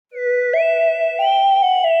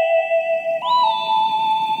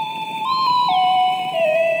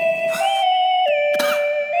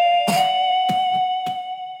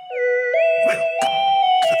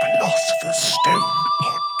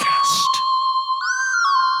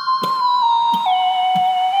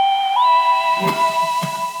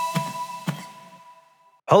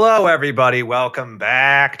Hello, everybody. Welcome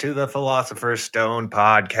back to the Philosopher's Stone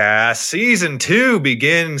podcast. Season 2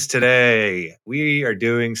 begins today. We are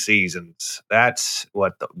doing seasons. That's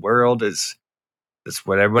what the world is. That's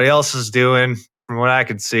what everybody else is doing, from what I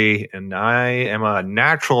can see. And I am a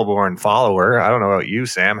natural-born follower. I don't know about you,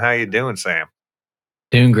 Sam. How you doing, Sam?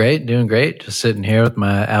 Doing great. Just sitting here with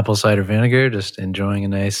my apple cider vinegar, just enjoying a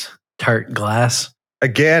nice tart glass.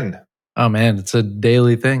 Again. Oh, man, it's a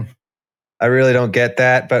daily thing. I really don't get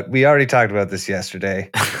that, but we already talked about this yesterday.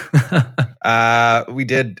 We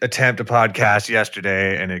did attempt a podcast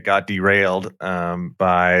yesterday, and it got derailed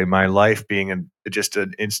by my life being just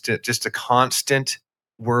a constant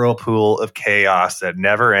whirlpool of chaos that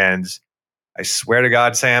never ends. I swear to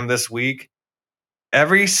God, Sam, this week,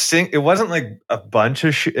 it wasn't like a bunch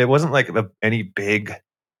of it wasn't like any big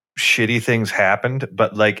shitty things happened,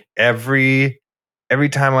 but like every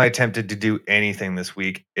time I attempted to do anything this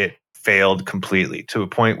week, it failed completely to a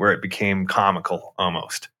point where it became comical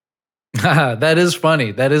almost. That is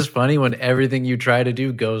funny. That is funny when everything you try to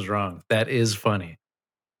do goes wrong. That is funny.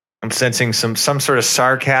 I'm sensing some sort of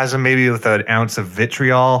sarcasm, maybe with an ounce of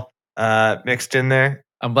vitriol mixed in there.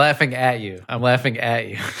 I'm laughing at you.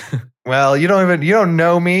 Well, you don't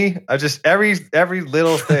know me. I just every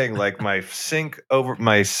little thing, like my sink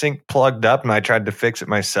plugged up and I tried to fix it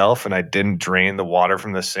myself and I didn't drain the water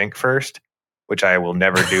from the sink first, which I will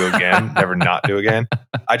never do again, never not do again.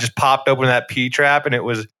 I just popped open that P-trap and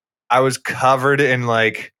I was covered in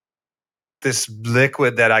like this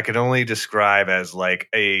liquid that I could only describe as like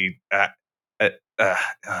a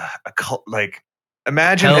like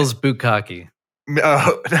imagine Hell's bukkake.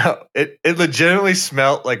 No, it legitimately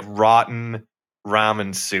smelled like rotten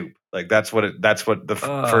ramen soup. Like that's what the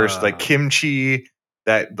first like kimchi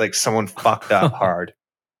that like someone fucked up hard.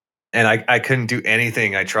 And I couldn't do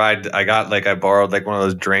anything. I borrowed like one of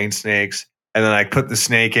those drain snakes, and then I put the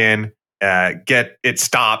snake in, it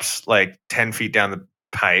stops like 10 feet down the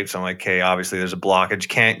pipe. So I'm like, okay, obviously there's a blockage,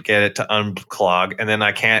 can't get it to unclog. And then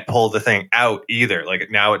I can't pull the thing out either. Like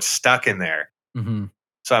now it's stuck in there. Mm-hmm.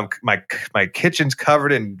 So my kitchen's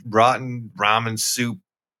covered in rotten ramen soup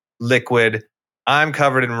liquid. I'm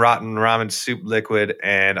covered in rotten ramen soup liquid,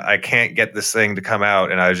 and I can't get this thing to come out.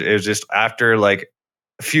 And it was just after like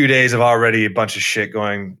a few days of already a bunch of shit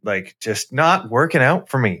going, like just not working out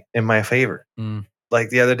for me in my favor. Like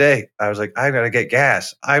the other day, I was like, I gotta get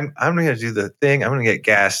gas. I'm gonna do the thing. I'm gonna get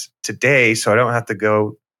gas today, so I don't have to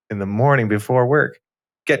go in the morning before work.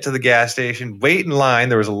 Get to the gas station, wait in line.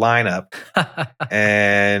 There was a lineup,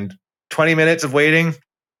 and 20 minutes of waiting.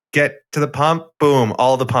 Get to the pump, boom!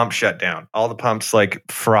 All the pumps shut down. All the pumps like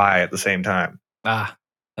fry at the same time.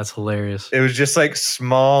 That's hilarious. It was just like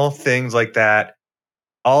small things like that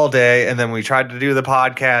all day. And then we tried to do the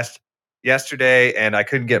podcast yesterday and I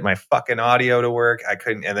couldn't get my fucking audio to work. I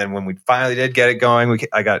couldn't. And then when we finally did get it going,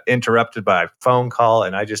 I got interrupted by a phone call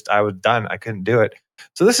and I was done. I couldn't do it.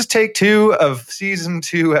 So this is take 2 of season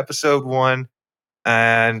 2, episode 1.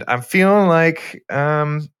 And I'm feeling like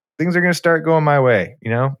things are going to start going my way.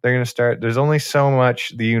 You know, they're going to start. There's only so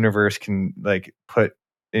much the universe can like put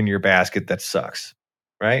in your basket that sucks.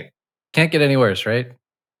 Right? Can't get any worse, right?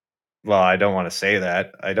 Well, I don't want to say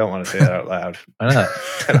that. I don't want to say that out loud. Why not?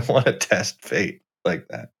 I don't want to test fate like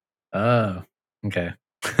that. Oh, okay.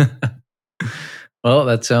 Well,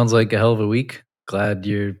 that sounds like a hell of a week. Glad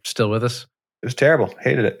you're still with us. It was terrible.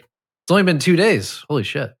 Hated it. It's only been 2 days. Holy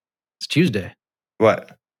shit. It's Tuesday.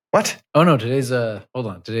 What? Oh, no. Today's, hold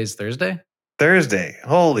on. Today's Thursday? Thursday.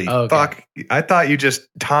 Holy fuck. I thought you just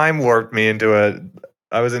time warped me into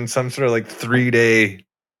I was in some sort of like 3-day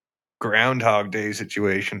Groundhog Day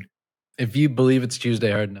situation. If you believe it's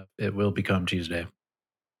Tuesday hard enough, it will become Tuesday.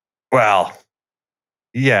 Well,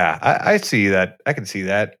 yeah, I see that. I can see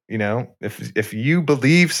that. You know, if you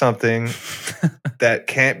believe something that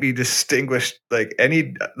can't be distinguished, if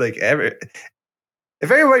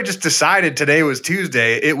everybody just decided today was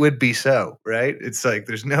Tuesday, it would be so, right? It's like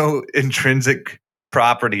there's no intrinsic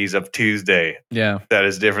properties of Tuesday, that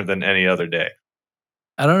is different than any other day.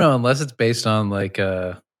 I don't know, unless it's based on like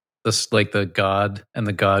this, like the god, and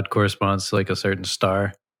the god corresponds to like a certain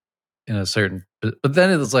star in a certain. But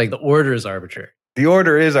then it's like the order is arbitrary. The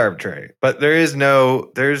order is arbitrary, but there's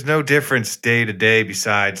no difference day to day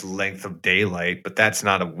besides length of daylight. But that's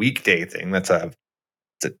not a weekday thing. It's a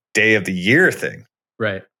day of the year thing.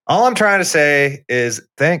 Right. All I'm trying to say is,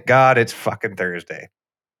 thank God it's fucking Thursday.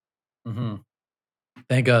 Mm-hmm.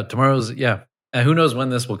 Thank God. Tomorrow's, and who knows when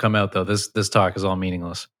this will come out, though. This talk is all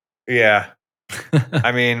meaningless. Yeah.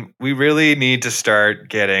 I mean, we really need to start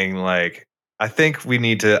getting like, I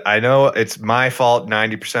know it's my fault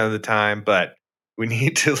 90% of the time, but we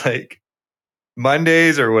need to like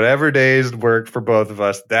Mondays or whatever days work for both of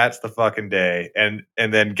us. That's the fucking day. And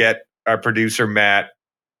then get our producer Matt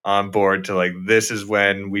on board to like, this is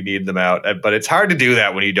when we need them out. But it's hard to do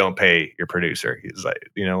that when you don't pay your producer. He's like,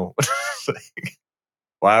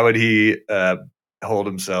 why would he hold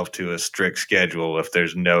himself to a strict schedule if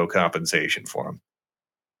there's no compensation for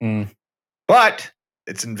him? But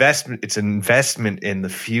it's investment. It's an investment in the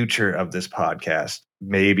future of this podcast.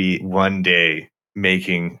 Maybe one day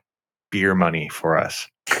making beer money for us.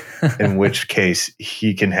 In which case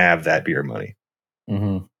he can have that beer money.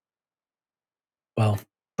 Mm-hmm. Well,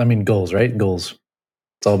 I mean, goals, right? Goals.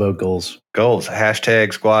 It's all about goals. Goals.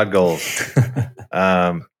 Hashtag squad goals.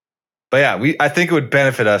 But yeah, I think it would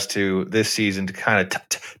benefit us to this season to kind of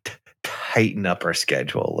tighten up our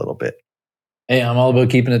schedule a little bit. Hey, I'm all about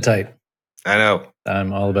keeping it tight. I know.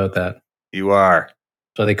 I'm all about that. You are.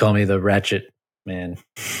 So they call me the Ratchet Man.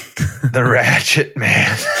 The Ratchet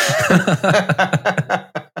Man.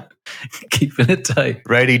 Keeping it tight.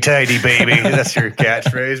 Righty tighty, baby. That's your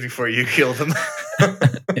catchphrase before you kill them.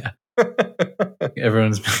 Yeah.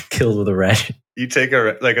 Everyone's been killed with a ratchet. You take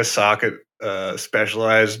a socket,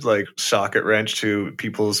 specialized like socket wrench to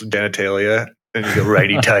people's genitalia, and you go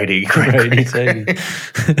righty tighty. Righty tighty.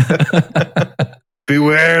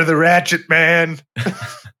 Beware the Ratchet Man.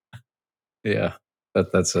 Yeah,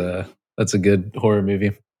 that's a good horror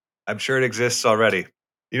movie. I'm sure it exists already.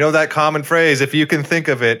 You know that common phrase, if you can think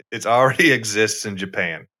of it, it already exists in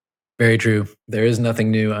Japan. Very true. There is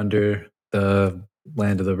nothing new under the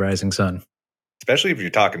land of the rising sun. Especially if you're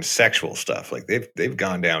talking sexual stuff. Like they've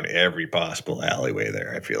gone down every possible alleyway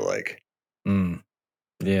there, I feel like.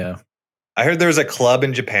 Yeah. I heard there was a club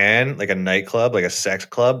in Japan, like a nightclub, like a sex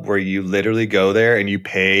club, where you literally go there and you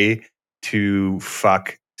pay to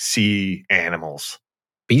fuck sea animals.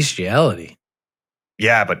 Bestiality.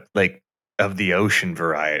 Yeah, but like of the ocean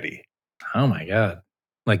variety. Oh my God.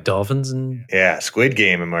 Like dolphins and... Yeah, Squid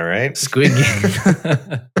Game, am I right? Squid Game.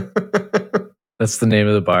 That's the name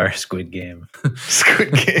of the bar, Squid Game.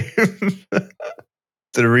 Squid Game.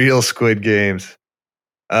 The real Squid Games.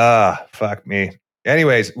 Fuck me.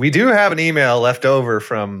 Anyways, we do have an email left over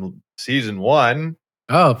from season 1.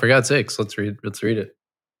 Oh, for God's sakes, let's read it.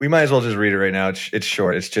 We might as well just read it right now. It's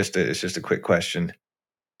short. It's just a quick question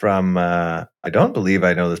from I don't believe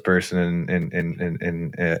I know this person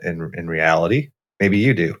in reality. Maybe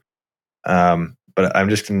you do. But I'm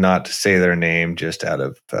just not to say their name just out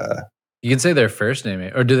of you can say their first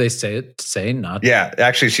name, or do they say not? Yeah,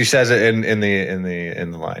 actually she says it in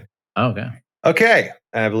the line. Oh, okay. Okay.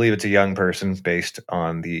 And I believe it's a young person based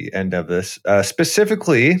on the end of this.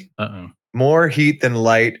 Specifically, more heat than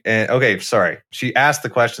light. And okay, sorry. She asked the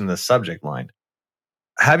question in the subject line.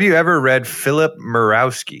 Have you ever read Philip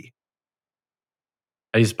Mirowski?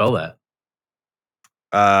 How do you spell that?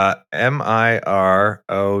 Mirowski.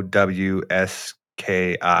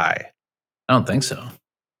 I don't think so.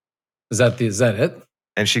 Is that it?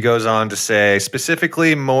 And she goes on to say,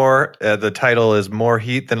 specifically more, the title is More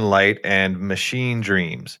Heat Than Light and Machine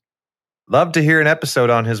Dreams. Love to hear an episode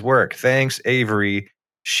on his work. Thanks, Avery,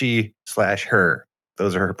 she/her.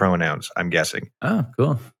 Those are her pronouns, I'm guessing. Oh,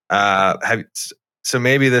 cool. So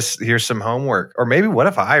maybe here's some homework. Or maybe what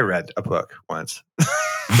if I read a book once?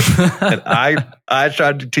 And I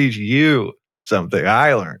tried to teach you something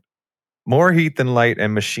I learned. More Heat Than Light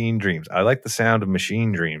and Machine Dreams. I like the sound of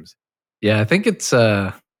Machine Dreams. Yeah, I think it's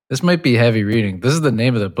this might be heavy reading. This is the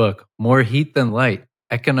name of the book. More Heat Than Light.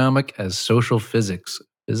 Economic as Social Physics.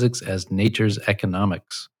 Physics as Nature's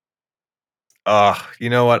Economics.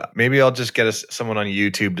 You know what? Maybe I'll just get someone on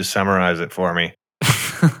YouTube to summarize it for me.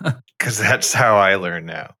 Because that's how I learn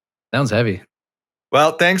now. Sounds heavy.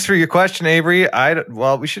 Well, thanks for your question, Avery.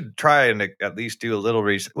 We should try and at least do a little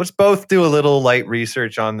research. Let's both do a little light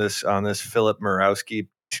research on this Philip Mirowski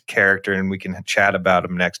character, and we can chat about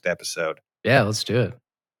him next episode. Yeah, let's do it.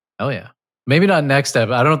 Hell yeah. Maybe not next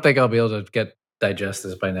episode. I don't think I'll be able to digest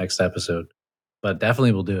this by next episode, but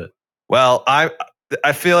definitely we'll do it. Well, I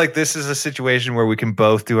feel like this is a situation where we can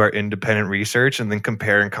both do our independent research and then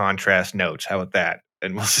compare and contrast notes. How about that?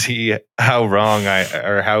 And we'll see how wrong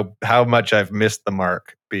how much I've missed the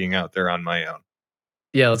mark being out there on my own.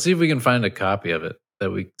 Yeah, let's see if we can find a copy of it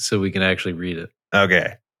so we can actually read it.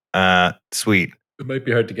 Okay. Sweet. It might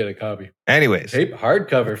be hard to get a copy. Anyways. Hey,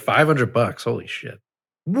 hardcover, $500. Holy shit.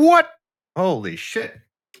 What? Holy shit.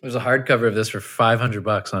 There's a hardcover of this for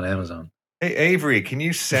 $500 on Amazon. Hey, Avery, can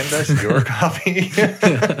you send us your copy?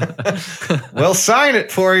 We'll sign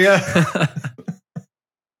it for you.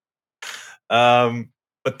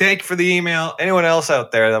 But thank you for the email. Anyone else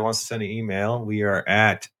out there that wants to send an email, we are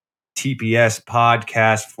at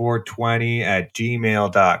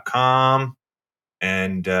tpspodcast420@gmail.com.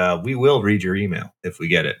 And we will read your email if we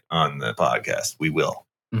get it on the podcast. We will.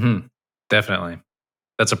 Mm-hmm. Definitely.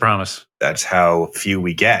 That's a promise. That's how few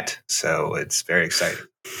we get. So it's very exciting.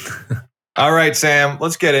 All right, Sam,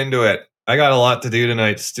 let's get into it. I got a lot to do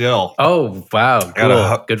tonight still. Oh, wow.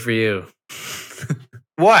 Cool. Good for you.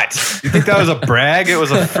 What? You think that was a brag? It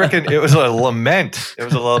was a lament. It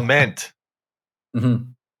was a lament.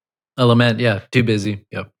 Mm-hmm. A lament, yeah. Too busy.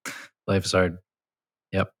 Yep. Life is hard.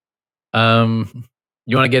 Yep.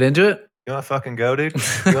 You want to get into it? You want to fucking go, dude?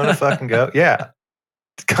 You want to fucking go? Yeah.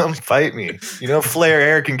 Come fight me. You know, Flare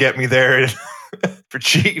Air can get me there for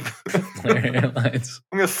cheap. Flare Airlines.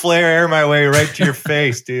 I'm going to flare air my way right to your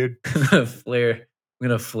face, dude. I'm going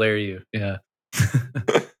to flare you. Yeah.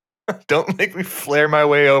 Don't make me flare my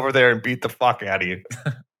way over there and beat the fuck out of you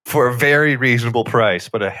for a very reasonable price,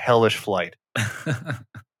 but a hellish flight.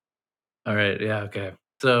 All right. Yeah. Okay.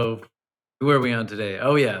 So who are we on today?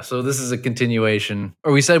 Oh, yeah. So this is a continuation,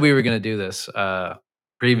 or we said we were going to do this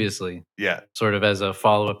previously. Yeah. Sort of as a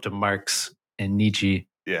follow-up to Marx and Nietzsche.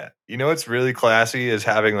 Yeah. You know what's really classy is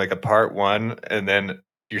having like a part one and then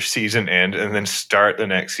your season end and then start the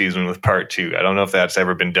next season with part two. I don't know if that's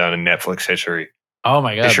ever been done in Netflix history. Oh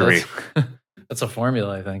my God. That's a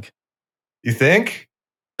formula, I think. You think?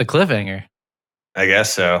 The cliffhanger. I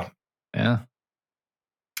guess so. Yeah.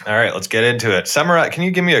 All right, let's get into it. Summarize. Can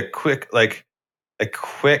you give me a quick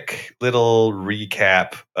little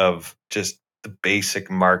recap of just the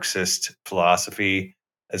basic Marxist philosophy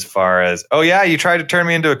as far as, oh yeah, you tried to turn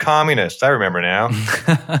me into a communist. I remember now.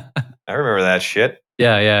 I remember that shit.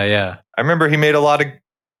 Yeah. I remember he made a lot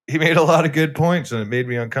of good points and it made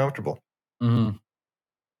me uncomfortable. Mm-hmm.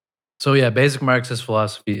 So yeah, basic Marxist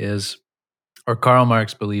philosophy is, or Karl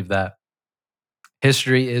Marx believed that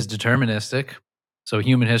history is deterministic. So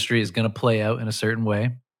human history is going to play out in a certain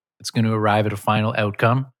way. It's going to arrive at a final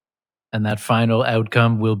outcome. And that final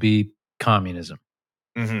outcome will be communism.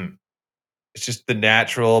 Mm-hmm. It's just the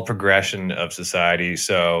natural progression of society.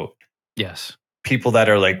 So yes, people that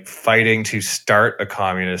are like fighting to start a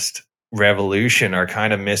communist revolution are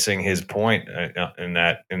kind of missing his point in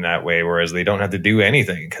that way, whereas they don't have to do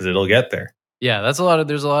anything because it'll get there. Yeah, there's a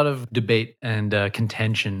lot of debate and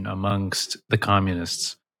contention amongst the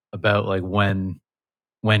communists about like when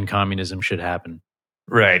communism should happen.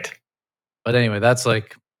 Right. But anyway, that's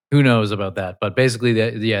like, who knows about that? But basically,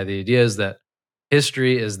 the idea is that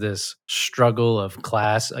history is this struggle of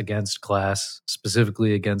class against class,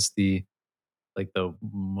 specifically against the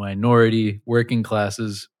minority working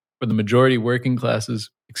classes, or the majority working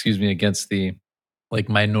classes, against the like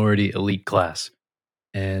minority elite class.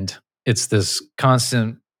 And it's this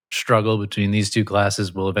constant struggle between these two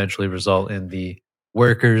classes will eventually result in the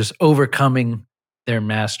workers overcoming their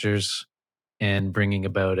masters and bringing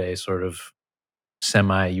about a sort of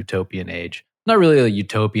semi-utopian age. Not really a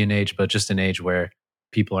utopian age, but just an age where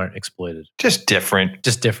people aren't exploited. Just different.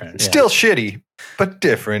 Yeah. Still shitty, but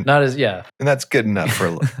different. Not as, yeah. And that's good enough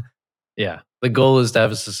for yeah. The goal is to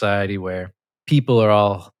have a society where people are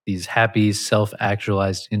all these happy,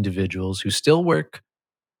 self-actualized individuals who still work,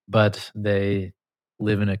 but they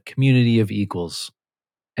live in a community of equals.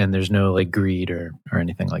 And there's no like greed or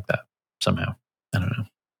anything like that somehow. I don't know.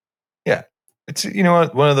 Yeah. It's, you know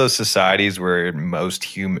what, one of those societies where most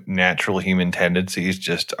natural human tendencies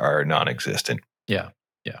just are non-existent. Yeah.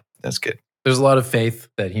 That's good. There's a lot of faith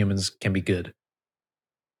that humans can be good.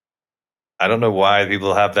 I don't know why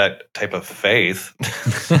people have that type of faith.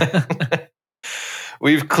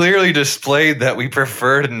 We've clearly displayed that we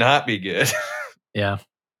prefer to not be good. Yeah.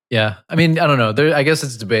 I mean, I don't know. I guess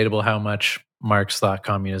it's debatable how much Marx thought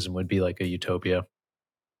communism would be like a utopia.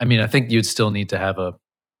 I mean, I think you'd still need to have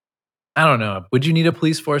I don't know. Would you need a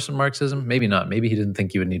police force in Marxism? Maybe not. Maybe he didn't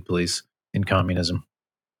think you would need police in communism.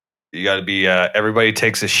 You got to be, everybody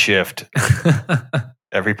takes a shift.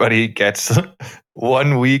 Everybody gets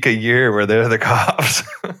 1 week a year where they're the cops.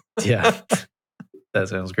 Yeah. That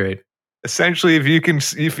sounds great. Essentially, if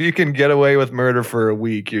you can get away with murder for a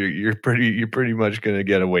week, you're pretty much going to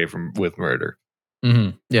get away with murder.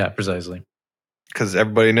 Mm-hmm. Yeah, precisely. Because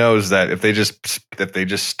everybody knows that if they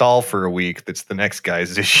just stall for a week, that's the next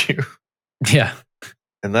guy's issue. Yeah.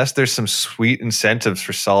 Unless there's some sweet incentives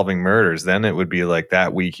for solving murders, then it would be like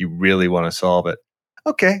that week you really want to solve it.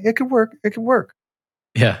 Okay, it could work.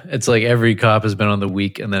 Yeah, it's like every cop has been on the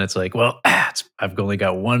week, and then it's like, well, I've only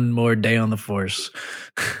got one more day on the force.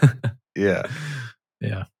 Yeah.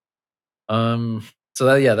 So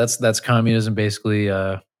that's communism. Basically,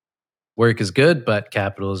 work is good, but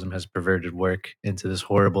capitalism has perverted work into this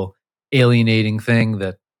horrible, alienating thing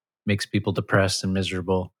that makes people depressed and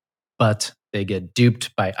miserable. But they get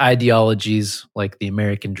duped by ideologies like the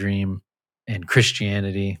American dream and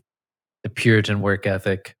Christianity, the Puritan work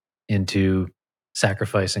ethic, into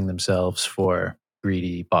sacrificing themselves for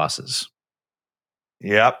greedy bosses.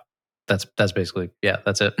 Yep. That's basically, yeah,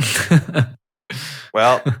 that's it.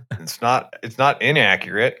 Well, it's not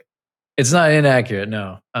inaccurate. It's not inaccurate,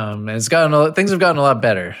 no. And things have gotten a lot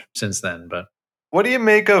better since then. But what do you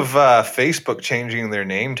make of Facebook changing their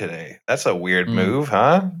name today? That's a weird move,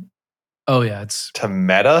 huh? Oh yeah, it's to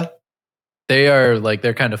Meta.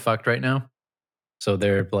 They're kind of fucked right now. So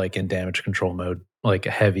they're like in damage control mode, like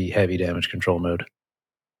a heavy damage control mode.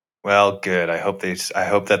 Well, good. I hope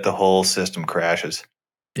that the whole system crashes.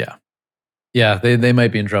 Yeah, they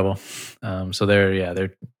might be in trouble. So they're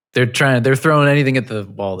throwing anything at the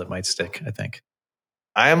wall that might stick, I think.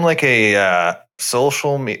 I am like a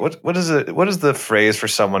social media. What is it? What is the phrase for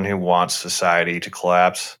someone who wants society to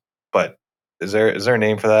collapse? But is there a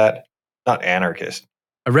name for that? Not anarchist.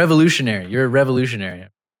 A revolutionary. You're a revolutionary.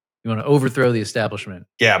 You want to overthrow the establishment.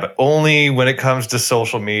 Yeah, but only when it comes to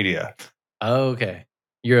social media. Oh, okay.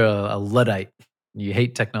 You're a Luddite. You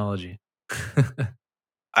hate technology.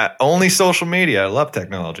 Only social media. I love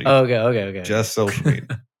technology. Okay. Just social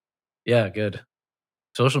media. Yeah, good.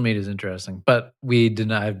 Social media is interesting, but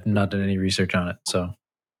I've not done any research on it, so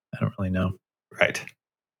I don't really know. Right.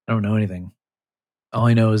 I don't know anything. All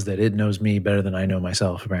I know is that it knows me better than I know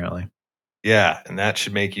myself, apparently. Yeah, and that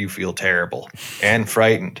should make you feel terrible and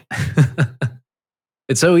frightened.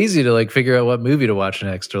 It's so easy to like figure out what movie to watch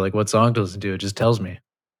next or like what song to listen to. It just tells me.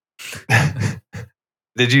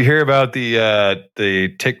 Did you hear about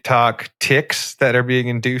the TikTok tics that are being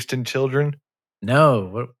induced in children?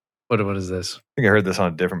 No. What is this? I think I heard this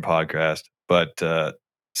on a different podcast, but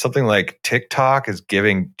something like TikTok is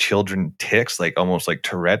giving children tics, like almost like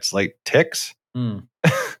Tourette's like tics. Oh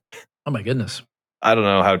my goodness. I don't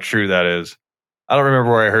know how true that is. I don't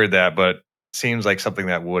remember where I heard that, but it seems like something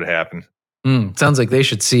that would happen. Sounds like they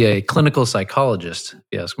should see a clinical psychologist, if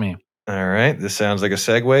you ask me. All right. This sounds like a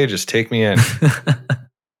segue. Just take me in.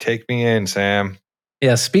 Take me in, Sam.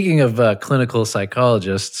 Yeah. Speaking of clinical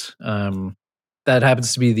psychologists, that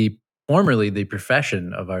happens to be formerly the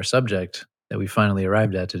profession of our subject that we finally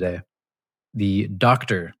arrived at today. The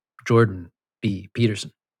Dr. Jordan B.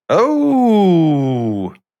 Peterson.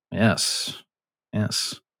 Oh. Yes.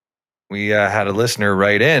 We had a listener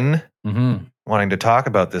write in wanting to talk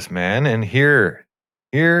about this man, and here,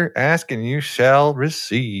 ask and you shall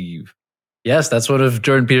receive. Yes, that's one of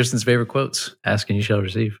Jordan Peterson's favorite quotes. Ask and you shall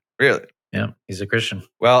receive. Really? Yeah, he's a Christian.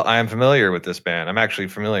 Well, I am familiar with this man. I'm actually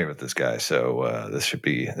familiar with this guy. So this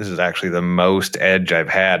is actually the most edge I've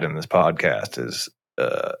had in this podcast is.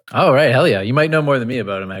 Oh, right. Hell yeah. You might know more than me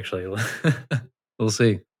about him, actually. We'll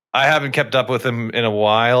see. I haven't kept up with him in a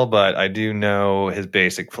while, but I do know his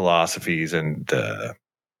basic philosophies and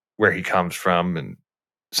where he comes from and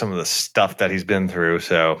some of the stuff that he's been through.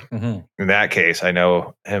 So in that case, I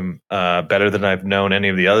know him better than I've known any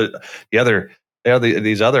of these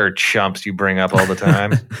other chumps you bring up all the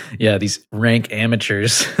time. Yeah, these rank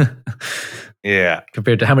amateurs. Yeah.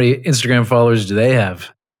 Compared to how many Instagram followers do they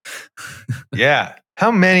have? Yeah.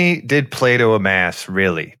 How many did Plato amass,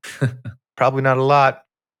 really? Probably not a lot.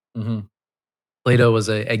 Plato was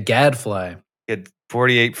a gadfly. He had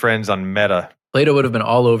 48 friends on Meta. Plato would have been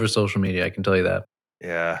all over social media, I can tell you that.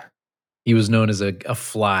 Yeah. He was known as a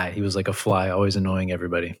fly. He was like a fly, always annoying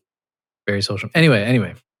everybody. Very social.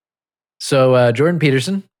 Anyway. So Jordan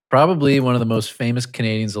Peterson, probably one of the most famous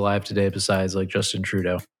Canadians alive today besides like Justin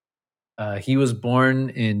Trudeau. He was born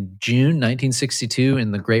in June 1962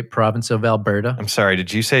 in the great province of Alberta. I'm sorry,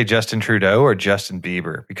 did you say Justin Trudeau or Justin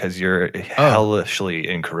Bieber? Because you're hellishly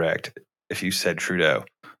incorrect if you said Trudeau.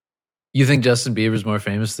 You think Justin Bieber is more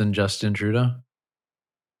famous than Justin Trudeau?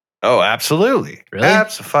 Oh, absolutely. Really?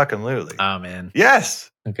 Absolutely. Oh, man.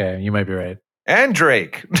 Yes. Okay, you might be right. And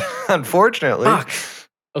Drake, unfortunately. Fuck.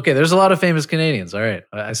 Okay, there's a lot of famous Canadians. All right,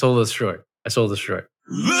 I sold this short. Look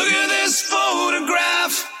at this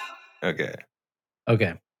photograph. Okay.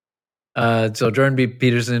 So Jordan B.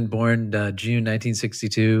 Peterson, born June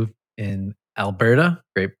 1962 in Alberta,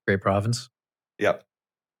 great province. Yep.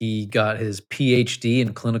 He got his PhD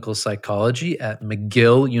in clinical psychology at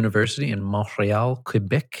McGill University in Montreal,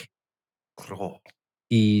 Quebec.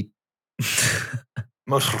 He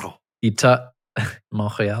taught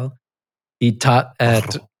Montreal. He taught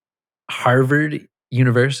at Harvard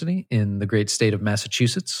University in the great state of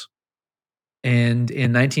Massachusetts. And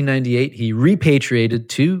in 1998, he repatriated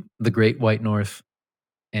to the Great White North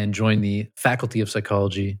and joined the Faculty of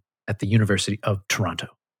Psychology at the University of Toronto.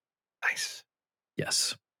 Nice.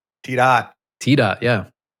 Yes. T-Dot, yeah.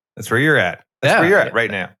 That's where you're at. That's where you're at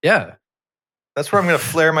right now. Yeah. That's where I'm going to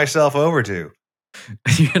flare myself over to.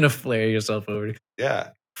 You're gonna flare yourself over. Yeah.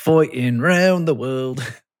 Fighting round the world.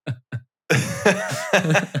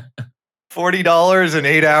 $40 and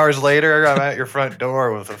 8 hours later, I'm at your front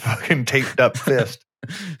door with a fucking taped up fist.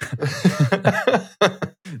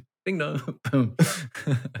 Ding dong. Boom.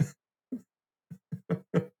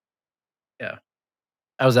 Yeah.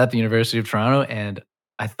 I was at the University of Toronto and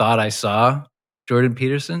I thought I saw Jordan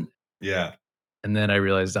Peterson. Yeah. And then I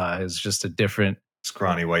realized it's just a different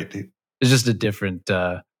scrawny white dude. It's just a different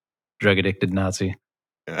drug addicted Nazi.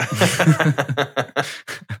 Yeah.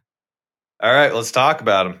 All right, let's talk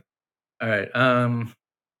about him. All right.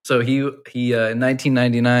 So he in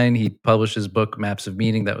 1999 he published his book Maps of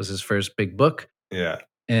Meaning. That was his first big book. Yeah.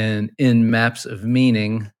 And in Maps of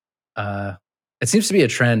Meaning, it seems to be a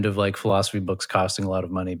trend of like philosophy books costing a lot of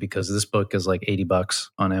money because this book is like $80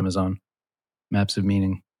 on Amazon. Maps of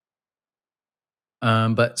Meaning.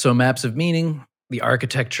 But so Maps of Meaning, The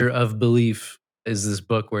Architecture of Belief, is this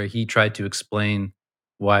book where he tried to explain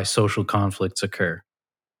why social conflicts occur.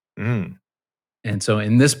 Mm. And so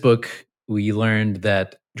in this book, we learned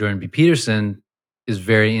that Jordan B. Peterson is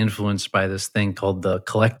very influenced by this thing called the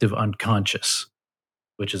collective unconscious,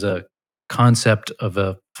 which is a concept of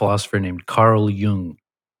a philosopher named Carl Jung,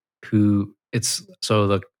 I'm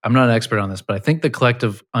not an expert on this, but I think the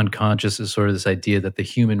collective unconscious is sort of this idea that the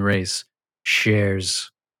human race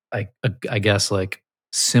shares, I guess, like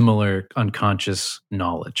similar unconscious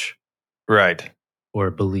knowledge. Right. Or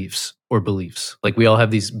beliefs. Like we all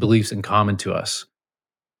have these beliefs in common to us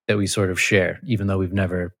that we sort of share, even though we've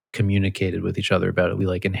never communicated with each other about it. We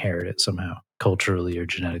like inherit it somehow, culturally or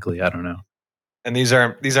genetically. I don't know. And these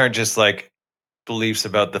aren't just like beliefs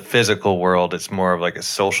about the physical world. It's more of like a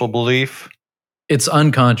social belief. It's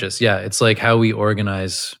unconscious. Yeah. It's like how we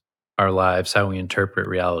organize our lives, how we interpret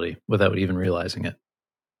reality without even realizing it.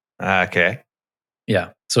 Okay. Yeah.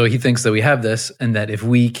 So he thinks that we have this and that if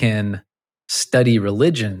we can study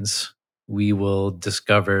religions, we will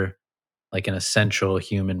discover like an essential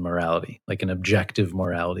human morality, like an objective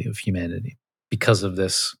morality of humanity because of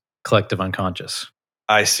this collective unconscious.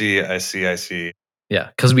 I see. Yeah,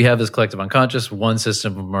 because we have this collective unconscious, one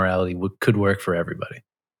system of morality could work for everybody.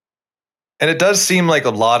 And it does seem like a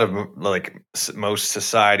lot of like most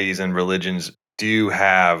societies and religions do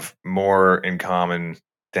have more in common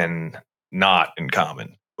than not in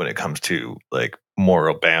common when it comes to like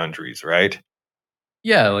moral boundaries, right?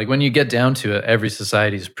 Yeah, like when you get down to it, every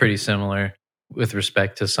society is pretty similar with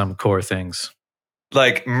respect to some core things.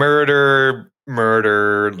 Like murder,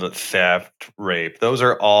 theft, rape. Those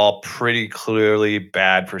are all pretty clearly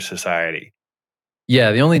bad for society.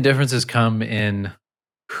 Yeah, the only differences come in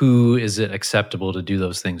who is it acceptable to do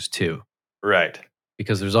those things to. Right.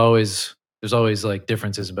 Because there's always like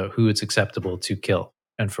differences about who it's acceptable to kill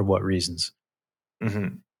and for what reasons.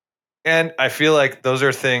 Mm-hmm. And I feel like those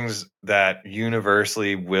are things that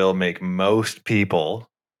universally will make most people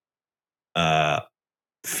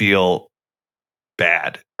feel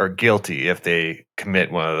bad or guilty if they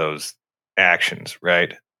commit one of those actions,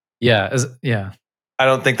 right? Yeah. I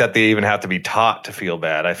don't think that they even have to be taught to feel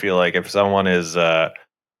bad. I feel like if someone is,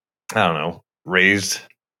 raised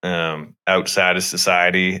outside of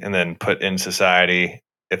society and then put in society,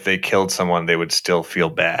 if they killed someone, they would still feel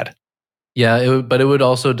bad. Yeah, but it would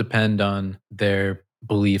also depend on their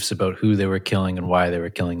beliefs about who they were killing and why they were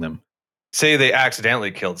killing them. Say they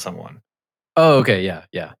accidentally killed someone. Oh, okay,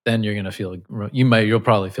 yeah. Then you're gonna feel you'll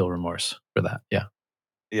probably feel remorse for that. Yeah,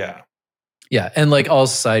 and like all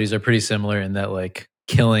societies are pretty similar in that like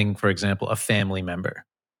killing, for example, a family member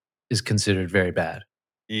is considered very bad.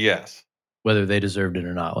 Yes, whether they deserved it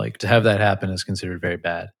or not. Like to have that happen is considered very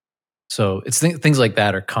bad. So it's things like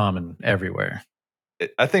that are common everywhere.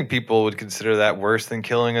 I think people would consider that worse than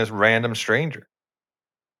killing a random stranger.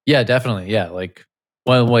 Yeah, definitely. Yeah,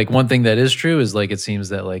 one thing that is true is like it seems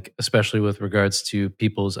that like especially with regards to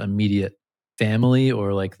people's immediate family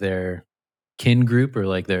or like their kin group or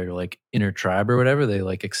like their like inner tribe or whatever, they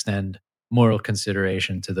like extend moral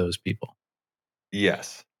consideration to those people.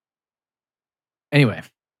 Yes. Anyway,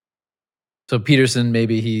 so Peterson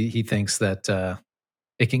maybe he thinks that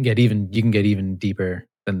you can get even deeper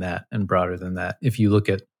than that and broader than that if you look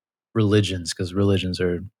at religions, because religions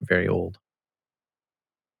are very old.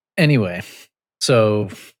 Anyway, so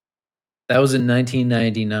that was in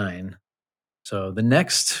 1999. So the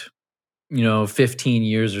next, 15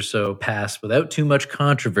 years or so passed without too much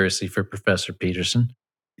controversy for Professor Peterson.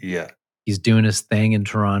 Yeah. He's doing his thing in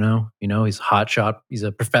Toronto. He's hotshot. He's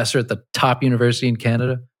a professor at the top university in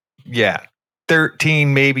Canada. Yeah.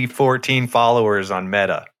 13, maybe 14 followers on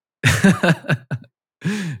Meta.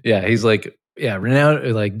 Yeah, he's like Yeah,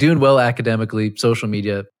 renowned, like doing well academically, social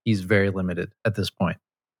media, he's very limited at this point.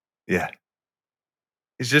 Yeah.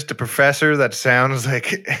 He's just a professor that sounds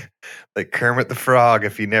like like Kermit the Frog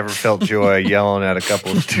if he never felt joy yelling at a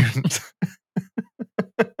couple of students.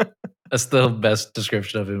 That's the best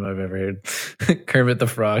description of him I've ever heard. Kermit the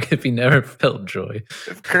Frog, if he never felt joy.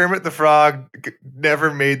 If Kermit the Frog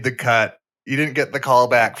never made the cut, you didn't get the call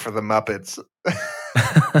back for the Muppets.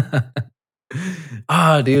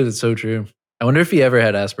 Dude, it's so true. I wonder if he ever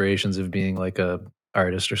had aspirations of being like a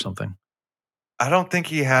artist or something. I don't think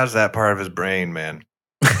he has that part of his brain, man.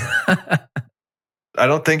 I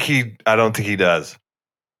don't think he does.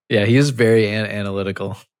 Yeah, he is very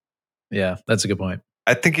analytical. Yeah, that's a good point.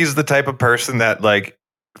 I think he's the type of person that like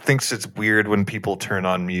thinks it's weird when people turn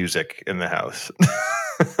on music in the house.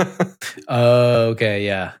 Oh, okay,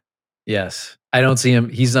 yeah. Yes. I don't see him.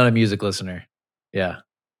 He's not a music listener. Yeah.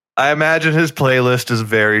 I imagine his playlist is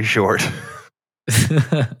very short.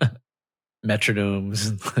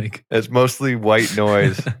 Metronomes, like it's mostly white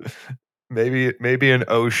noise. maybe an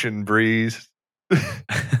ocean breeze.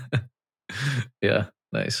 Yeah,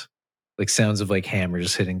 nice. Like sounds of like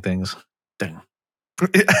hammers hitting things. Dang.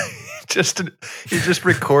 he just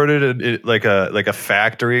recorded like a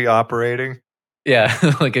factory operating. Yeah,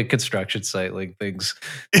 like a construction site, like things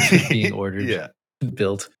being ordered, yeah,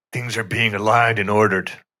 built. Things are being aligned and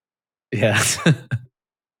ordered. Yeah.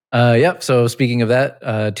 Yep. So speaking of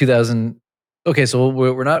that, 2000. Okay, so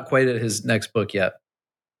we're not quite at his next book yet.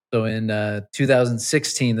 So in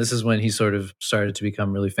 2016, this is when he sort of started to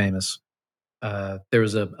become really famous. There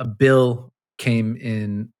was a bill came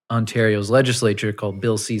in Ontario's legislature called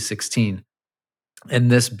Bill C-16,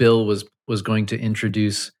 and this bill was going to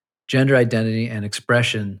introduce gender identity and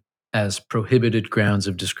expression as prohibited grounds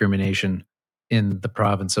of discrimination in the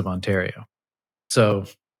province of Ontario. So,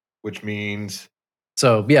 which means?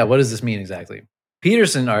 So, yeah, what does this mean exactly?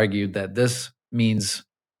 Peterson argued that this means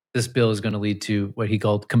this bill is going to lead to what he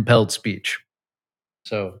called compelled speech.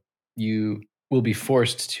 So, you will be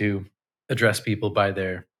forced to address people by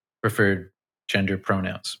their preferred gender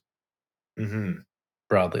pronouns. Mm-hmm.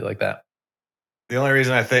 Broadly, like that. The only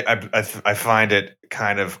reason I think I find it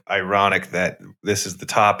kind of ironic that this is the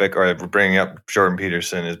topic, or we're bringing up Jordan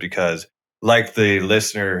Peterson, is because, like the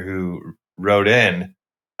listener who wrote in,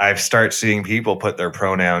 I've started seeing people put their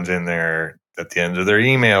pronouns in there at the end of their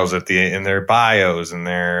emails, in their bios, and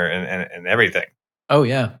and everything. Oh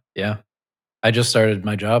yeah, yeah. I just started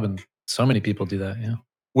my job, and so many people do that. Yeah.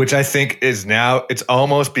 Which I think is now, it's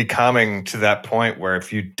almost becoming to that point where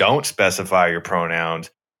if you don't specify your pronouns,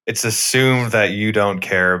 it's assumed that you don't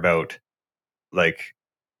care about, like,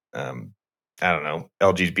 I don't know,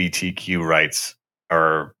 LGBTQ rights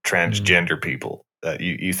or transgender people. That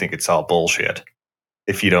you think it's all bullshit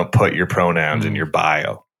if you don't put your pronouns in your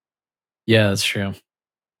bio. Yeah, that's true.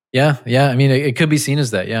 Yeah. I mean, it could be seen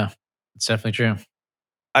as that. Yeah, it's definitely true.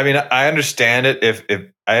 I mean, I understand it if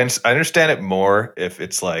I understand it more if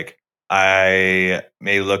it's like, I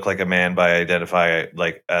may look like a man but I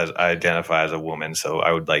identify as a woman, so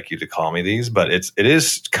I would like you to call me these. But it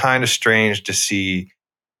is kind of strange to see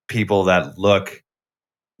people that look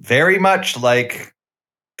very much like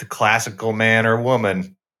the classical man or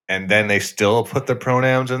woman, and then they still put the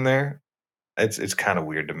pronouns in there. It's kind of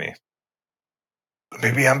weird to me. But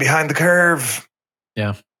maybe I'm behind the curve.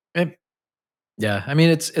 Yeah. Yeah. I mean,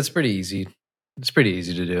 it's pretty easy. It's pretty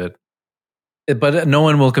easy to do it. But no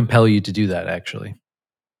one will compel you to do that, actually.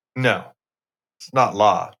 No, it's not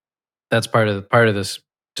law. That's part of this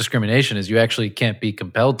discrimination is you actually can't be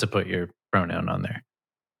compelled to put your pronoun on there.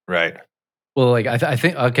 Right. Well, like I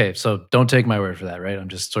think, okay, so don't take my word for that, right? I'm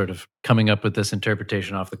just sort of coming up with this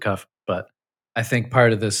interpretation off the cuff. But I think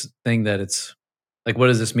part of this thing that it's like, what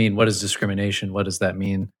does this mean? What is discrimination? What does that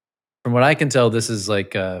mean? From what I can tell, this is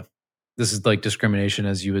like discrimination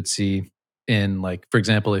as you would see in, like, for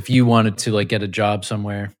example, if you wanted to like get a job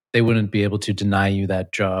somewhere, they wouldn't be able to deny you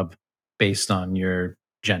that job based on your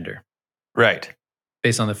gender. Right.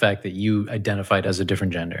 Based on the fact that you identified as a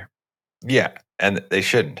different gender. Yeah, and they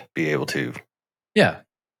shouldn't be able to. Yeah.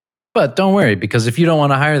 But don't worry, because if you don't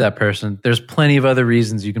want to hire that person, there's plenty of other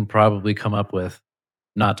reasons you can probably come up with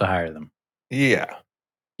not to hire them. Yeah.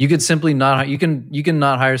 You could simply not, you can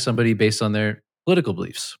not hire somebody based on their political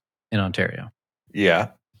beliefs in Ontario. Yeah.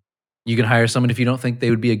 You can hire someone if you don't think they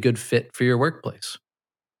would be a good fit for your workplace.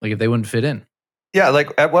 Like if they wouldn't fit in. Yeah, like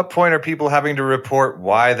at what point are people having to report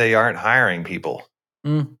why they aren't hiring people?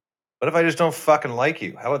 What if I just don't fucking like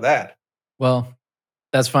you? How about that? Well,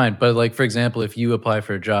 that's fine. But like, for example, if you apply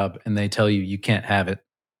for a job and they tell you you can't have it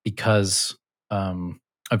because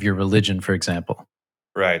of your religion, for example.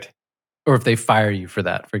 Right. or if they fire you for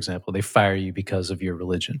that, for example, they fire you because of your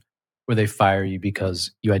religion, or they fire you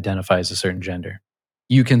because you identify as a certain gender,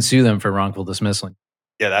 you can sue them for wrongful dismissal.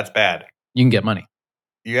 Yeah, that's bad. You can get money.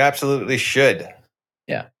 You absolutely should.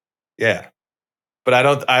 Yeah. Yeah.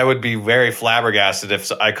 But I would be very flabbergasted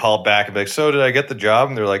if I called back and be like, so did I get the job?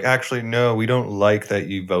 And they're like, actually, no, we don't like that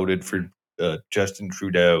you voted for Justin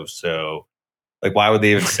Trudeau. So, like, why would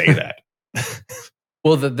they even say that?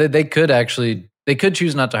 Well, they could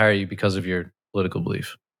choose not to hire you because of your political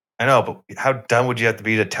belief. I know, but how dumb would you have to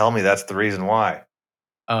be to tell me that's the reason why?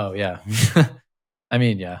 Oh, yeah. I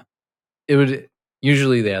mean, yeah. It would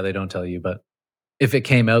usually, they don't tell you, but if it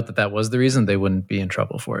came out that was the reason, they wouldn't be in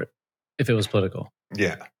trouble for it if it was political.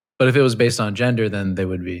 Yeah. But if it was based on gender, then it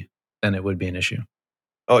would be an issue.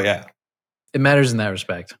 Oh, yeah. It matters in that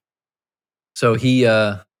respect. So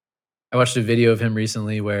I watched a video of him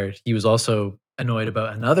recently where he was also annoyed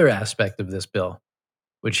about another aspect of this bill,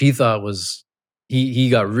 which he thought was, he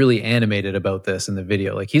got really animated about this in the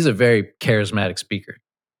video. Like, he's a very charismatic speaker.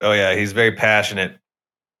 Oh, yeah. He's very passionate.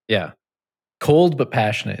 Yeah. Cold but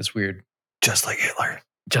passionate. It's weird. Just like Hitler.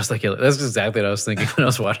 Just like Hitler. That's exactly what I was thinking when I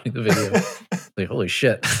was watching the video. Like, holy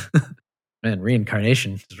shit. Man,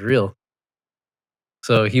 reincarnation is real.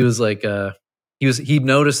 So he was like, he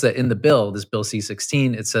noticed that in the bill, this Bill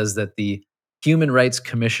C-16, it says that the Human Rights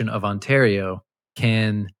Commission of Ontario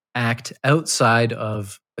can act outside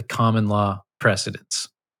of the common law precedents.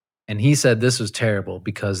 And he said this was terrible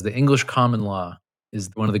because the English common law is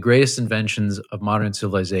one of the greatest inventions of modern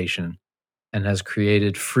civilization and has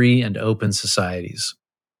created free and open societies.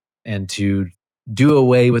 And to do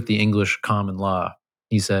away with the English common law,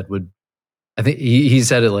 he said, I think he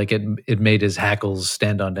said it like it made his hackles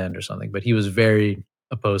stand on end or something. But he was very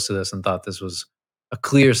opposed to this and thought this was a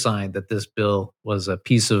clear sign that this bill was a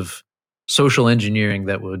piece of social engineering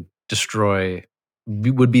that would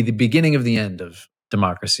be the beginning of the end of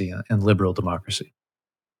democracy and liberal democracy.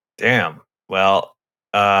 Damn. Well,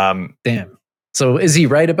 damn. So is he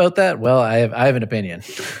right about that? Well, I have an opinion.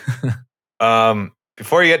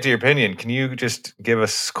 Before you get to your opinion, can you just give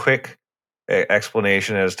us a quick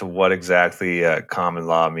explanation as to what exactly common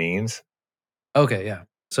law means? Okay, yeah.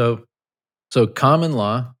 So common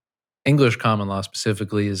law, English common law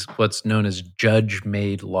specifically, is what's known as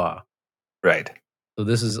judge-made law. Right. So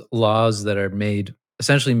this is laws that are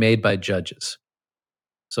essentially made by judges.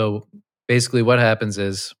 So basically what happens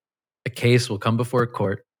is a case will come before a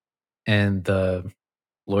court and the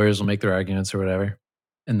lawyers will make their arguments or whatever.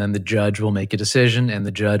 And then the judge will make a decision and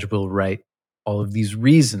the judge will write all of these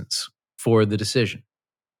reasons for the decision.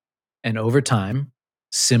 And over time,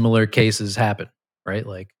 similar cases happen, right?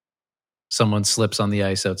 Like someone slips on the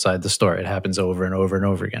ice outside the store. It happens over and over and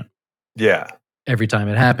over again. Yeah. Every time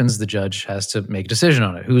it happens, the judge has to make a decision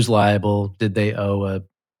on it. Who's liable? Did they owe a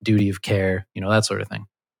duty of care? That sort of thing.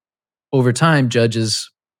 Over time, judges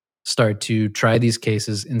start to try these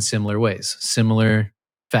cases in similar ways. Similar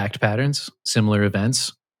fact patterns, similar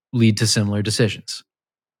events lead to similar decisions.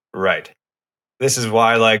 Right. This is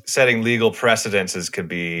why setting legal precedences could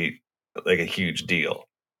be like a huge deal.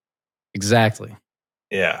 Exactly.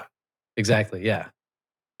 Yeah. Exactly. Yeah.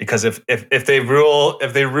 Because if they rule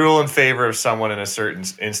in favor of someone in a certain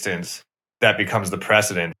instance, that becomes the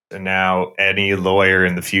precedent, and now any lawyer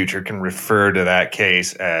in the future can refer to that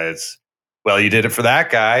case as, well, you did it for that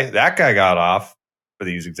guy. That guy got off for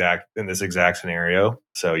in this exact scenario.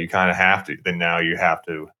 So you kind of have to. Then now you have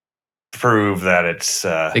to prove that it's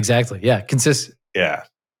exactly. Yeah. Yeah.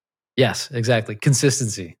 Yes. Exactly.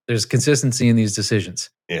 Consistency. There's consistency in these decisions.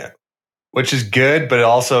 Yeah. Which is good, but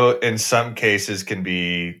also in some cases can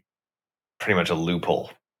be pretty much a loophole.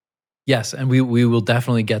 Yes, and we will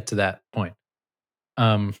definitely get to that point.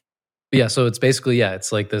 Yeah, so it's basically,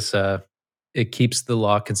 it's like this, it keeps the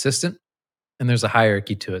law consistent, and there's a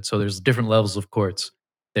hierarchy to it. So there's different levels of courts.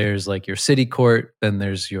 There's like your city court, then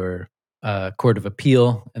there's your court of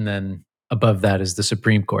appeal, and then above that is the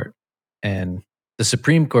Supreme Court. And the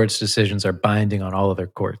Supreme Court's decisions are binding on all other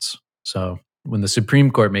courts. So when the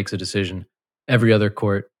Supreme Court makes a decision, every other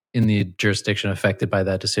court in the jurisdiction affected by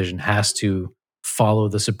that decision has to follow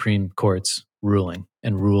the Supreme Court's ruling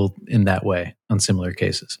and rule in that way on similar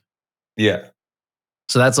cases. Yeah.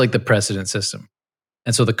 So that's like the precedent system.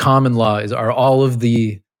 And so the common law are all of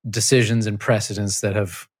the decisions and precedents that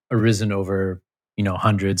have arisen over,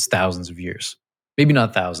 hundreds, thousands of years. Maybe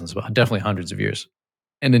not thousands, but definitely hundreds of years.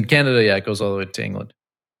 And in Canada, it goes all the way to England.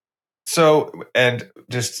 So, and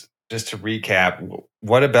just to recap,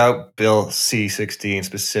 what about Bill C-16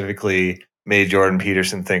 specifically made Jordan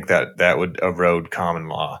Peterson think that would erode common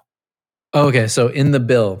law? Okay, so in the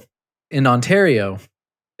bill, in Ontario,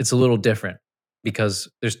 it's a little different because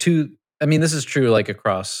there's two I mean, this is true like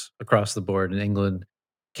across the board in England,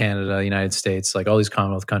 Canada, United States, like all these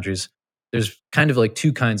Commonwealth countries. There's kind of like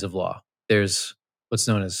two kinds of law. There's what's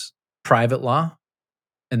known as private law,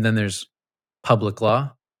 and then there's public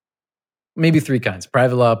law. Maybe three kinds: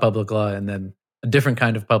 private law, public law, and then a different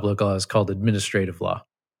kind of public law is called administrative law.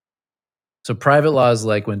 So private law is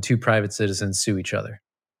like when two private citizens sue each other.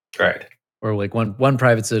 Right. Or like one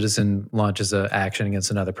private citizen launches an action against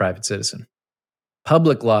another private citizen.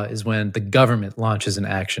 Public law is when the government launches an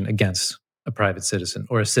action against a private citizen,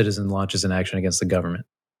 or a citizen launches an action against the government.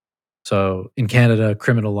 So in Canada,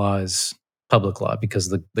 criminal law is public law because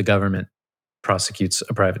the government prosecutes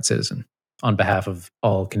a private citizen on behalf of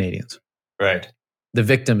all Canadians. Right. The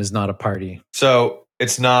victim is not a party. So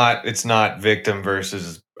it's not victim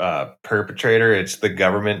versus perpetrator. It's the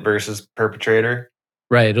government versus perpetrator.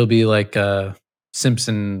 Right. It'll be like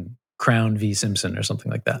Simpson, Crown v. Simpson or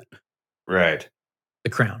something like that. Right. The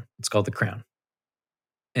Crown. It's called the Crown.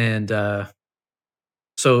 And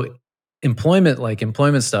so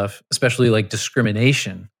employment stuff, especially like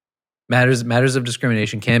discrimination, matters of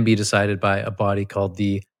discrimination can be decided by a body called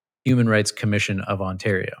the Human Rights Commission of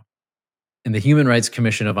Ontario. And the Human Rights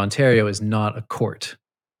Commission of Ontario is not a court.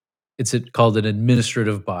 It's called an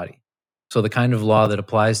administrative body. So the kind of law that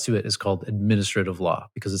applies to it is called administrative law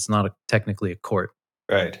because it's not technically a court.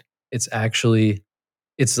 Right. It's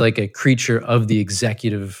like a creature of the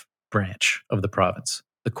executive branch of the province.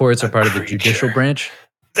 The courts are part of the judicial branch.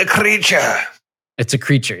 The creature. It's a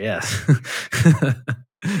creature, yes.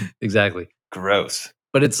 Exactly. Gross.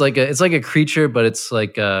 But it's like a creature, but it's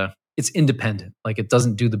like it's independent. Like it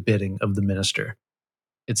doesn't do the bidding of the minister.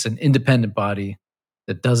 It's an independent body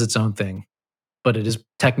that does its own thing, but it is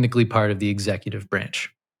technically part of the executive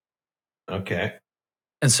branch. Okay.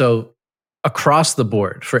 And so across the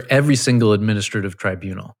board, for every single administrative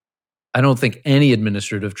tribunal, I don't think any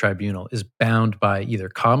administrative tribunal is bound by either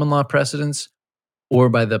common law precedents or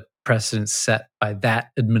by the precedents set by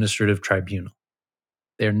that administrative tribunal.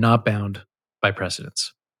 They're not bound by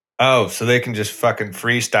precedents. Oh, so they can just fucking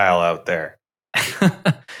freestyle out there.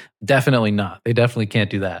 Definitely not. They definitely can't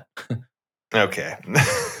do that. Okay.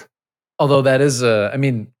 Although that is,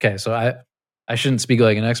 okay, so I shouldn't speak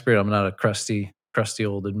like an expert. I'm not a crusty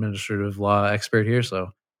old administrative law expert here,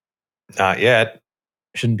 so not yet.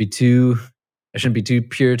 I shouldn't be too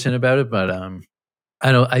Puritan about it, but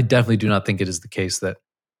I definitely do not think it is the case that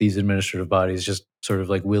these administrative bodies just sort of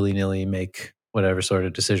like willy-nilly make whatever sort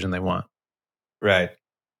of decision they want. Right.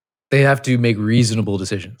 They have to make reasonable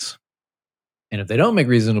decisions. And if they don't make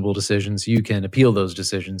reasonable decisions, you can appeal those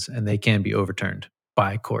decisions and they can be overturned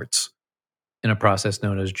by courts in a process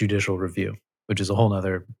known as judicial review, which is a whole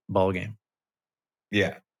nother ballgame.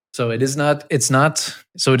 Yeah. So it is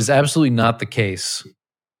absolutely not the case.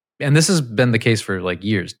 And this has been the case for like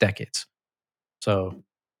years, decades. So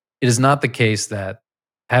it is not the case that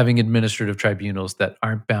having administrative tribunals that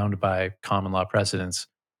aren't bound by common law precedents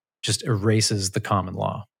just erases the common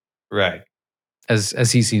law. Right. As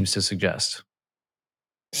he seems to suggest.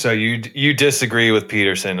 So you disagree with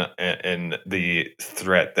Peterson and the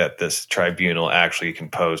threat that this tribunal actually can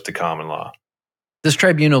pose to common law? This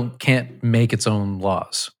tribunal can't make its own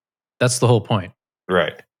laws. That's the whole point.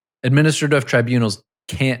 Right. Administrative tribunals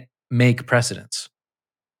can't make precedents.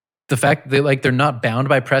 The fact that they're not bound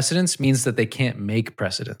by precedents means that they can't make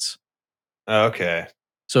precedents. Okay.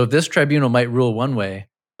 So if this tribunal might rule one way,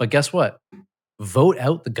 but guess what? Vote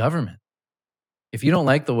out the government. If you don't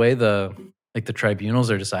like the way the tribunals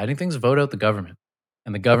are deciding things, vote out the government.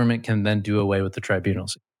 And the government can then do away with the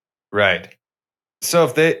tribunals. Right. So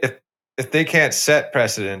if they can't set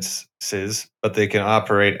precedences, but they can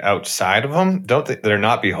operate outside of them, they're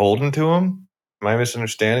not beholden to them? Am I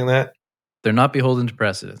misunderstanding that? They're not beholden to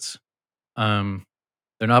precedents. They're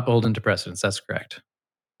not beholden to precedents. That's correct.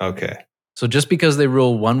 Okay. So just because they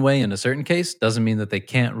rule one way in a certain case doesn't mean that they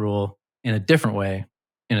can't rule in a different way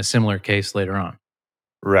in a similar case later on.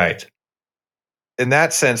 Right. In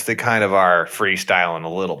that sense, they kind of are freestyling a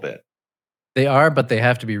little bit. They are, but they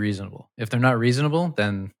have to be reasonable. If they're not reasonable,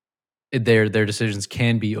 then their decisions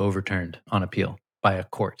can be overturned on appeal by a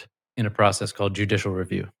court in a process called judicial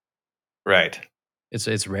review. Right.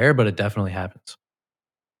 It's rare, but it definitely happens.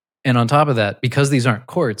 And on top of that, because these aren't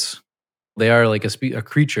courts, they are like a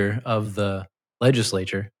creature of the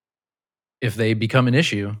legislature. If they become an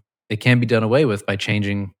issue, they can be done away with by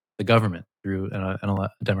changing the government through a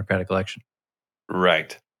democratic election.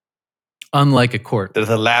 Right. Unlike a court. They're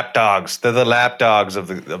the lapdogs. They're the lapdogs of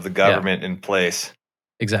the government in place.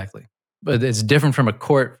 Exactly. But it's different from a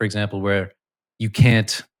court, for example, where I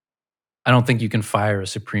don't think you can fire a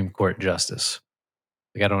Supreme Court justice.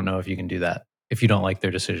 I don't know if you can do that if you don't like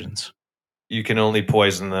their decisions. You can only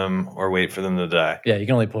poison them or wait for them to die. Yeah, you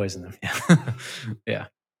can only poison them. Yeah. Yeah.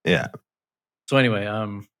 Yeah. So anyway,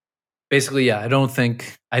 basically, yeah, I don't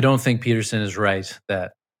think Peterson is right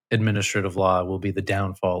that administrative law will be the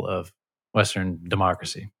downfall of Western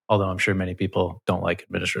democracy. Although I'm sure many people don't like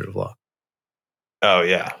administrative law. Oh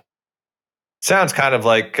yeah. Sounds kind of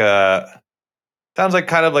like a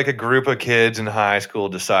group of kids in high school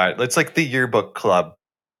decide. It's like the yearbook club.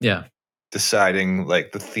 Yeah. Deciding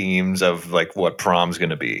like the themes of like what prom's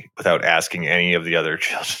going to be without asking any of the other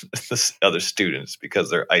children, the other students, because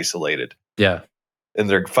they're isolated. Yeah. In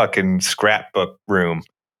their fucking scrapbook room.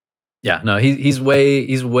 Yeah. No, he's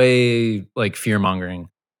way like fear mongering.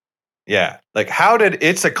 Yeah. Like, how did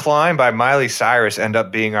It's a Climb by Miley Cyrus end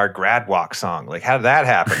up being our grad walk song? Like, how did that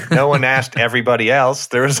happen? No one asked everybody else.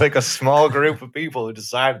 There was like a small group of people who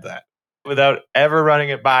decided that without ever running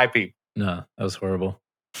it by people. No, that was horrible.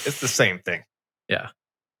 It's the same thing. Yeah.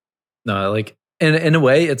 No, like in a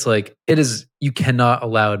way, it's like you cannot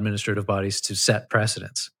allow administrative bodies to set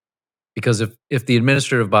precedents. Because if the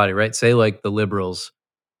administrative body, right, say like the liberals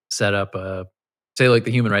say like the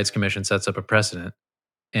Human Rights Commission sets up a precedent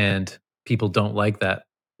and people don't like that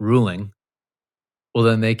ruling, well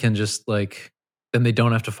then they can just then they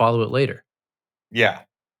don't have to follow it later. Yeah.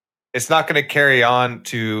 It's not going to carry on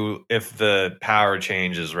to if the power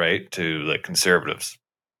changes, right, to like conservatives.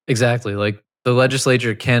 Exactly. Like the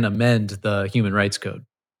legislature can amend the Human Rights Code.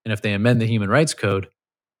 And if they amend the Human Rights Code,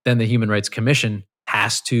 then the Human Rights Commission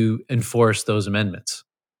has to enforce those amendments.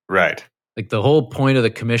 Right. Like the whole point of the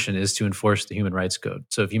commission is to enforce the Human Rights Code.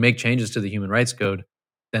 So if you make changes to the Human Rights Code,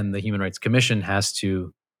 then the Human Rights Commission has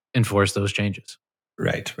to enforce those changes.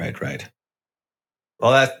 Right.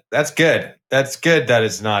 Well, that's good. That's good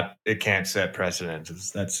that it can't set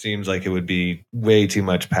precedents. That seems like it would be way too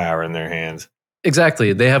much power in their hands.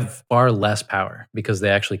 Exactly. They have far less power because they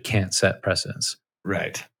actually can't set precedents.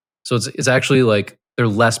 Right. So it's actually like they're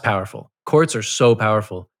less powerful. Courts are so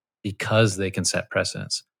powerful because they can set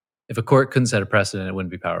precedents. If a court couldn't set a precedent, it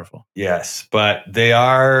wouldn't be powerful. Yes, but they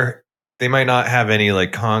might not have any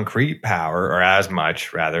like concrete power, or as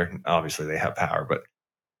much rather. Obviously they have power, but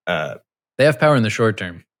they have power in the short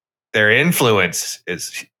term. Their influence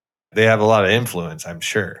they have a lot of influence, I'm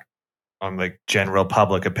sure, on like general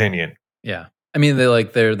public opinion. Yeah. I mean,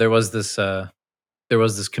 there was this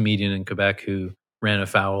comedian in Quebec who ran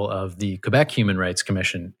afoul of the Quebec Human Rights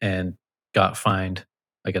Commission and got fined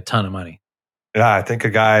like a ton of money. Yeah, I think a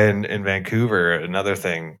guy in Vancouver, another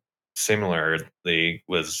thing similarly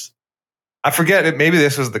was, I forget, maybe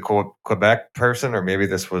this was the Quebec person or maybe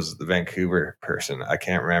this was the Vancouver person. I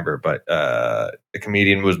can't remember, but the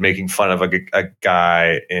comedian was making fun of a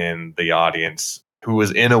guy in the audience who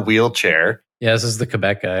was in a wheelchair. Yeah, this is the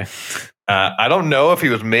Quebec guy. I don't know if he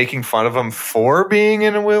was making fun of him for being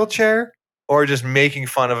in a wheelchair or just making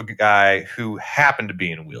fun of a guy who happened to be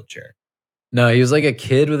in a wheelchair. No, he was like a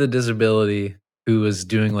kid with a disability who was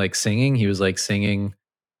doing like singing. He was like singing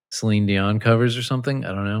Celine Dion covers or something.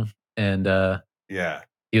 I don't know. And yeah,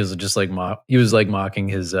 he was just like mocking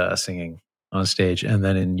his singing on stage and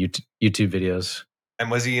then in YouTube videos. And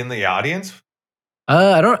was he in the audience?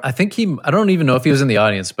 I don't even know if he was in the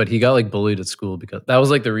audience, but he got like bullied at school because that was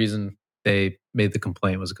like the reason they made the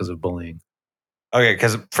complaint was because of bullying. Okay,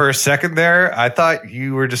 because for a second there, I thought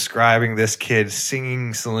you were describing this kid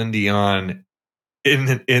singing Celine Dion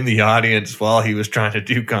in the audience while he was trying to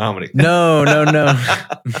do comedy. No. No.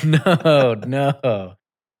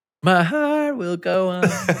 My heart will go on.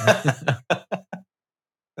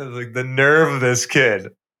 Like the nerve of this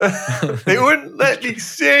kid. They wouldn't let me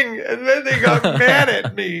sing, and then they got mad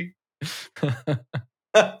at me.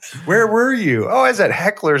 Where were you? Oh, I was at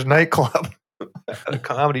Heckler's nightclub at a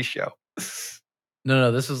comedy show.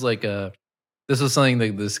 No, this was something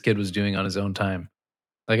that this kid was doing on his own time.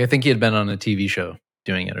 Like I think he had been on a TV show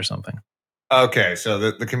doing it or something. Okay,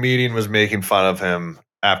 so the comedian was making fun of him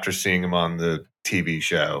after seeing him on the TV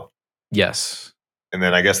show. Yes. And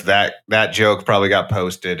then I guess that joke probably got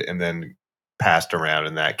posted and then passed around,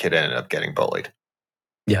 and that kid ended up getting bullied.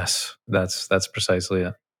 Yes, that's precisely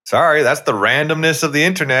it. Sorry, that's the randomness of the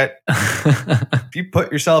internet. If you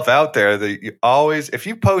put yourself out there, if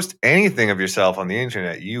you post anything of yourself on the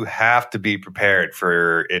internet, you have to be prepared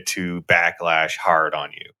for it to backlash hard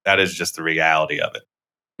on you. That is just the reality of it.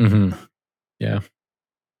 Mm-hmm. Yeah.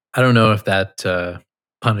 I don't know if that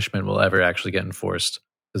punishment will ever actually get enforced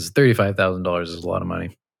because $35,000 is a lot of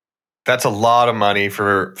money. That's a lot of money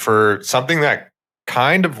for something that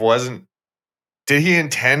kind of wasn't. Did he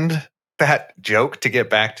intend that joke to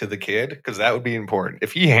get back to the kid? Because that would be important.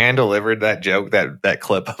 If he hand delivered that joke, that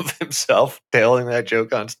clip of himself telling that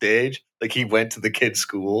joke on stage, Like he went to the kid's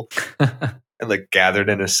school and like gathered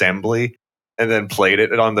an assembly and then played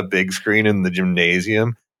it on the big screen in the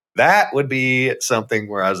gymnasium. That would be something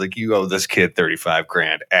where I was like, you owe this kid 35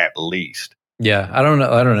 grand at least. Yeah, I don't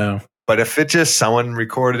know. But if it just someone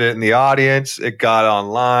recorded it in the audience, it got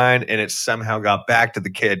online and it somehow got back to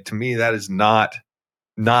the kid, to me, that is not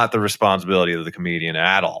the responsibility of the comedian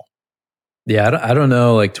at all. Yeah, I don't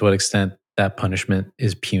know like to what extent that punishment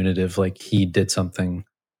is punitive. Like he did something,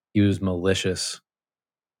 he was malicious.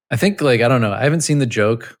 I think like I don't know. I haven't seen the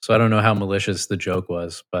joke, so I don't know how malicious the joke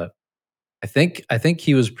was. But I think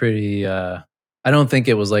he was pretty. I don't think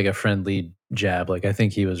it was like a friendly jab. Like I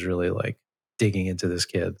think he was really like digging into this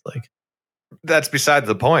kid. Like that's beside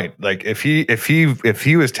the point. Like if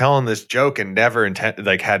he was telling this joke and never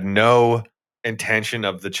had no intention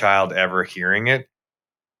of the child ever hearing it,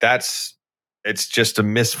 it's just a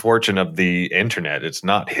misfortune of the internet. It's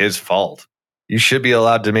not his fault. You should be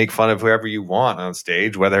allowed to make fun of whoever you want on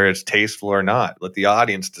stage, whether it's tasteful or not. Let the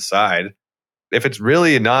audience decide. If it's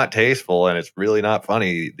really not tasteful and it's really not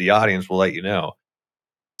funny, the audience will let you know.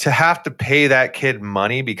 To have to pay that kid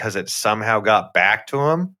money because it somehow got back to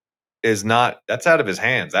him that's out of his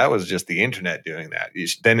hands. That was just the internet doing that.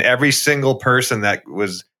 Then every single person that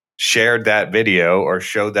was shared that video or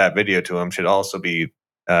showed that video to him should also be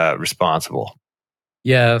responsible.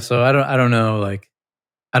 Yeah, so I don't know. Like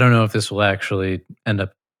I don't know if this will actually end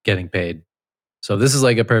up getting paid. So this is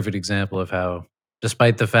like a perfect example of how,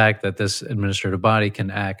 despite the fact that this administrative body can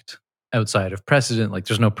act outside of precedent, like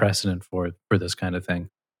there's no precedent for this kind of thing.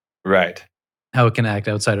 Right. How it can act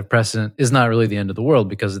outside of precedent is not really the end of the world,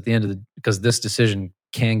 because at the end of because this decision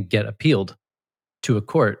can get appealed to a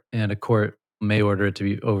court, and a court may order it to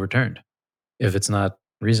be overturned if it's not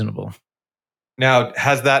reasonable. Now,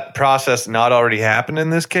 has that process not already happened in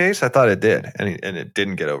this case? I thought it did, and it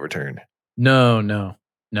didn't get overturned. No,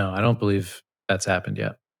 I don't believe that's happened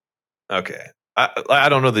yet. Okay. I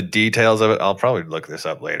don't know the details of it. I'll probably look this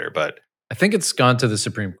up later, but I think it's gone to the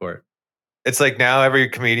Supreme Court. It's like now every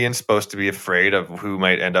comedian's supposed to be afraid of who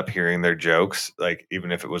might end up hearing their jokes, like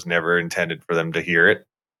even if it was never intended for them to hear it.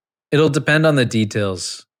 It'll depend on the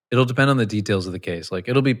details. It'll depend on the details of the case. Like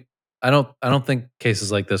it'll be I don't think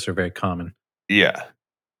cases like this are very common. Yeah.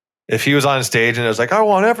 If he was on stage and it was like, I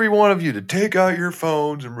want every one of you to take out your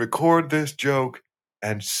phones and record this joke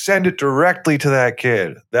and send it directly to that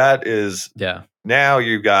kid. That is, yeah. Now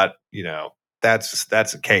you've got, that's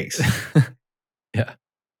a case. Yeah.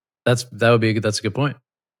 That's a good point.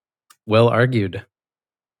 Well argued,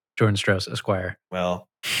 Jordan Strauss, Esquire. Well,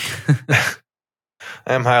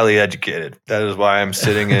 I'm highly educated. That is why I'm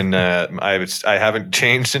sitting in. I haven't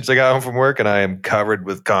changed since I got home from work, and I am covered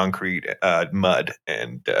with concrete mud,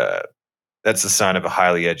 and that's the sign of a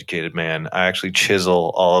highly educated man. I actually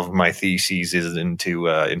chisel all of my theses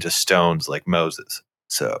into stones like Moses.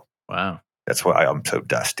 So wow, that's why I'm so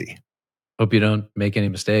dusty. Hope you don't make any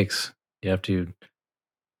mistakes. You have to.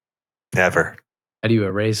 Never. How do you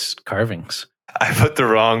erase carvings? I put the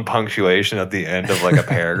wrong punctuation at the end of like a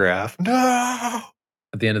paragraph. No.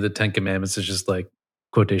 At the end of the 10 Commandments, it's just like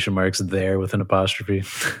quotation marks there with an apostrophe.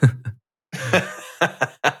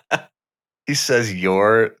 He says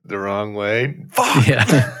 "you're" the wrong way. Fuck. Yeah.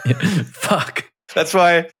 Fuck. That's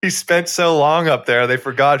why he spent so long up there. They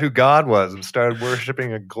forgot who God was and started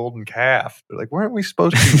worshiping a golden calf. They're like, weren't we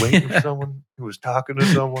supposed to be waiting for someone who was talking to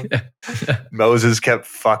someone? Yeah. Moses kept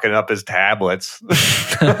fucking up his tablets.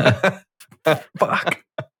 Fuck.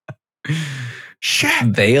 Shit.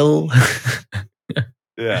 Veil.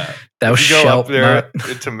 Yeah. Thou shalt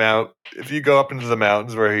not. If you go up into the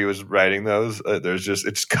mountains where he was writing those,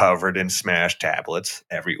 it's covered in smashed tablets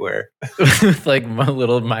everywhere. With like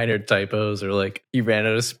little minor typos, or like he ran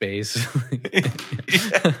out of space.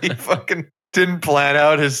 Yeah, he fucking didn't plan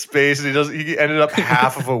out his space, and he ended up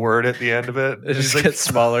half of a word at the end of it. It just gets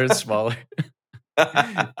smaller and smaller.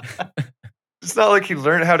 It's not like he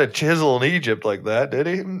learned how to chisel in Egypt like that, did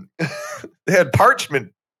he? They had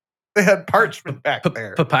parchment. They had parchment back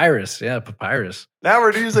there. Papyrus. Yeah, papyrus. Now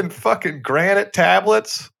we're using fucking granite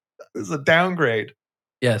tablets. This is a downgrade.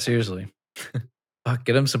 Yeah, seriously. Fuck,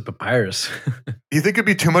 get him some papyrus. Do you think it'd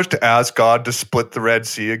be too much to ask God to split the Red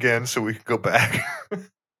Sea again so we could go back?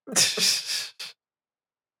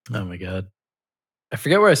 Oh my God. I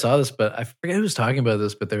forget where I saw this, but I forget who was talking about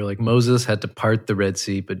this, but they were like, Moses had to part the Red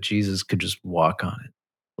Sea, but Jesus could just walk on it.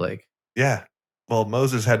 Like, yeah. Well,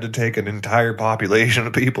 Moses had to take an entire population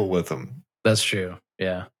of people with him. That's true.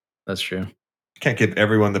 Yeah, that's true. Can't give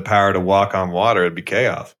everyone the power to walk on water. It'd be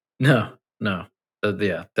chaos. No.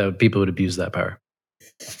 People would abuse that power.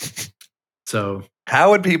 So, how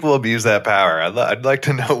would people abuse that power? I'd like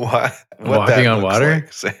to know what walking on water.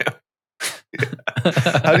 Like, Sam.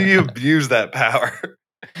 How do you abuse that power?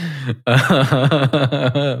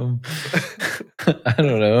 I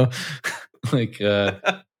don't know. Like,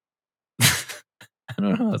 I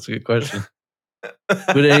don't know. That's a good question.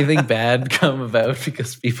 Would anything bad come about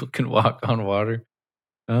because people can walk on water?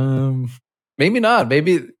 Maybe not.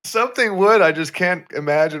 Maybe Something would. I just can't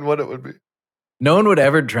imagine what it would be. no one would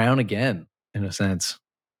ever drown again, in a sense.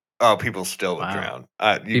 Oh, people still would Wow.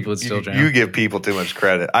 drown. People would still drown. You give people too much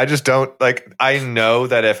credit. I just don't like. I know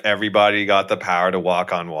that if everybody got the power to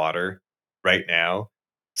walk on water right now,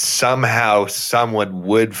 somehow someone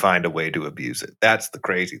would find a way to abuse it. That's the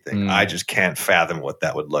crazy thing. I just can't fathom what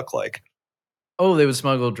that would look like. Oh, they would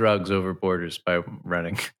smuggle drugs over borders by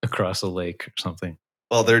running across a lake or something.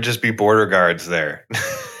 Well, there'd just be border guards there.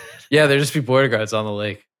 Yeah, there'd just be border guards on the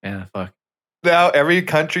lake. Yeah, fuck. Now, every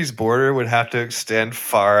country's border would have to extend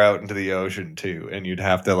far out into the ocean, too. And you'd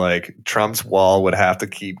have to, like, Trump's wall would have to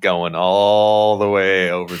keep going all the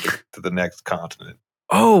way over to the next continent.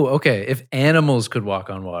 Oh, okay. If animals could walk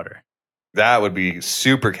on water, that would be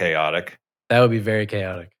super chaotic. That would be very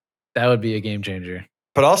chaotic. That would be a game changer.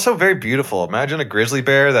 But also very beautiful. Imagine a grizzly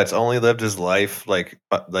bear that's only lived his life like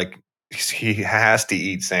he has to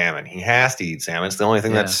eat salmon. He has to eat salmon. It's the only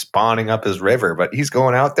thing that's spawning up his river. But he's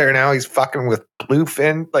going out there now. He's fucking with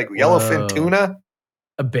bluefin, like yellowfin tuna.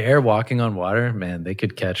 A bear walking on water? Man, they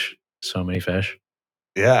could catch so many fish.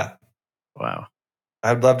 Yeah. Wow.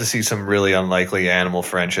 I'd love to see some really unlikely animal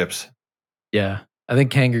friendships. Yeah. I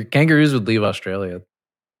think kangaroos would leave Australia.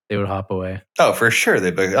 They would hop away. Oh, for sure.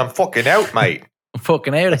 They'd be, I'm fucking out, mate. I'm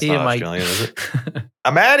fucking out of here, mate. Australian, is it?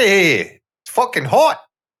 I'm out of here. It's fucking hot.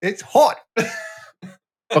 It's hot.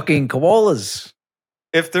 Fucking koalas.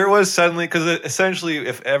 If there was suddenly, because essentially,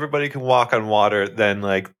 if everybody can walk on water, then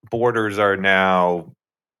like borders are now,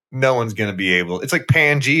 no one's going to be able. It's like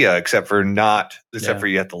Pangea, except for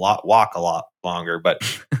you have to walk a lot longer. But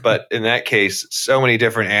in that case, so many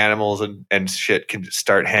different animals and shit can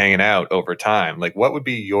start hanging out over time. Like, what would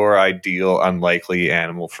be your ideal unlikely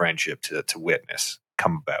animal friendship to witness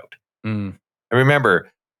come about? And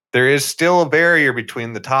remember, there is still a barrier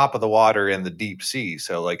between the top of the water and the deep sea.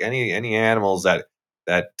 So, like any animals that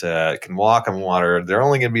can walk on water, they're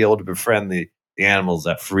only going to be able to befriend the animals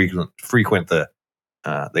that frequent the.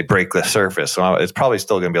 They break the surface. So it's probably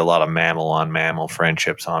still going to be a lot of mammal on mammal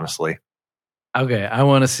friendships, honestly. Okay, I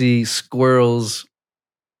want to see squirrels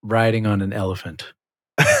riding on an elephant.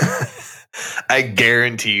 I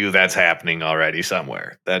guarantee you that's happening already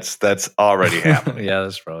somewhere. That's already happening. Yeah,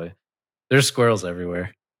 that's probably. There's squirrels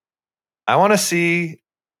everywhere. I want to see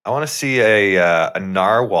a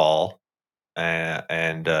narwhal and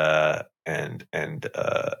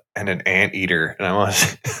an anteater, and I want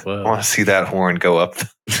to see that horn go up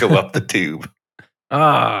the tube.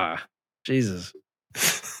 Ah, Jesus,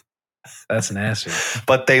 that's nasty.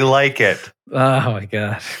 But they like it. Oh my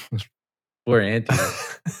god, poor anteater.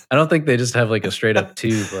 I don't think they just have like a straight up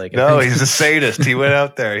tube. Like no, he's a sadist. He went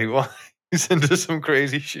out there. He's into some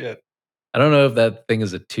crazy shit. I don't know if that thing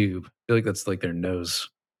is a tube. I feel like that's like their nose.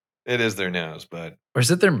 It is their nose, but or is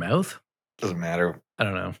it their mouth? Doesn't matter. I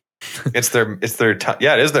don't know. It's their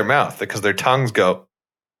yeah, it is their mouth because their tongues go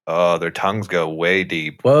way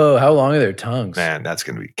deep. Whoa, how long are their tongues? Man, that's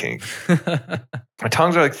gonna be kink. My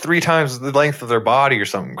tongues are like 3 times the length of their body or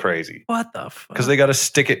something crazy. What the fuck? Because they got to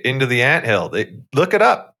stick it into the anthill. Look it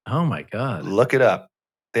up. Oh my god. Look it up.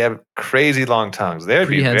 They have crazy long tongues. They would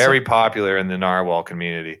be very popular in the narwhal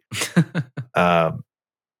community. But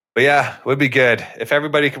yeah, would be good if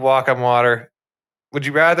everybody could walk on water. Would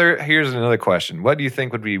you rather? Here's another question. What do you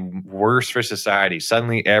think would be worse for society?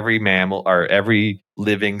 Suddenly every mammal or every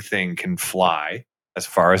living thing can fly as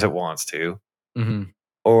far as it wants to. Mm-hmm.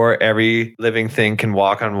 Or every living thing can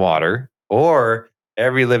walk on water. Or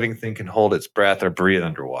every living thing can hold its breath or breathe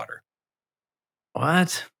underwater.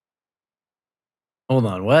 What? Hold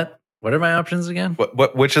on. What? What are my options again?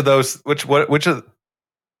 Which of those? Which of?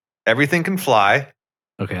 Everything can fly.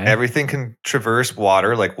 Okay. Everything can traverse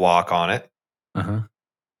water, like walk on it. Uh-huh.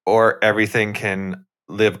 Or everything can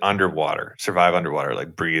live underwater, survive underwater,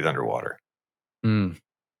 like breathe underwater.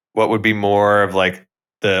 What would be more of like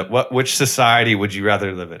which society would you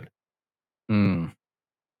rather live in?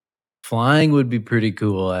 Flying would be pretty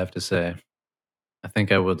cool, I have to say. I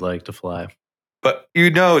think I would like to fly. But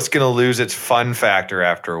it's going to lose its fun factor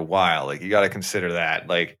after a while. Like you got to consider that.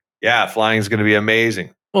 Like, yeah, flying is going to be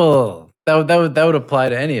amazing. Well, that would apply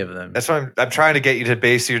to any of them. That's why I'm trying to get you to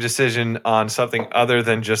base your decision on something other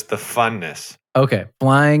than just the funness. Okay.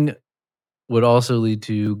 Flying would also lead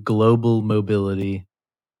to global mobility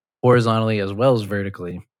horizontally as well as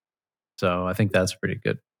vertically. So I think that's pretty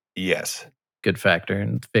good. Yes. Good factor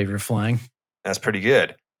in favor of flying. That's pretty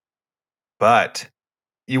good. But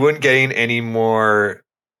you wouldn't gain any more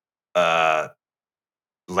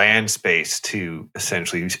land space to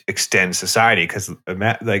essentially extend society because,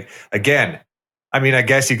 like, again, I mean, I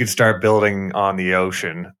guess you could start building on the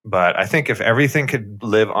ocean, but I think if everything could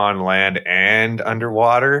live on land and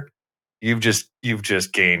underwater, you've just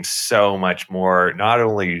gained so much more, not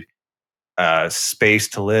only space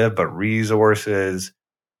to live, but resources,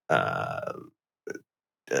 uh,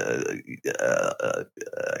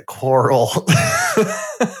 coral.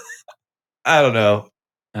 I don't know.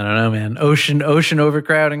 I don't know, man. Ocean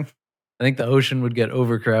overcrowding. I think the ocean would get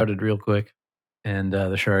overcrowded real quick, and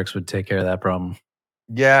the sharks would take care of that problem.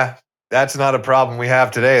 Yeah, that's not a problem we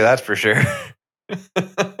have today. That's for sure.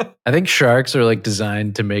 I think sharks are like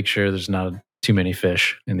designed to make sure there's not too many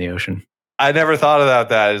fish in the ocean. I never thought about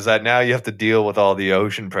that. Is that now you have to deal with all the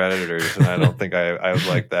ocean predators, and I don't think I would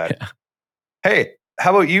like that. Yeah. Hey,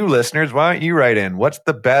 how about you, listeners? Why don't you write in? What's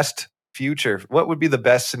the best future? What would be the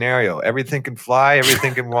best scenario? Everything can fly,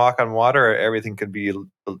 everything can walk on water, or everything can be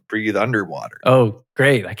breathe underwater? Oh,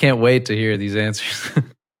 great. I can't wait to hear these answers.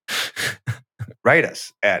 Write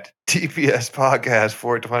us at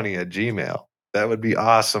tpspodcast420@gmail. That would be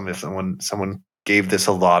awesome if someone gave this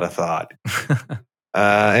a lot of thought.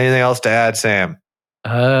 Anything else to add, Sam?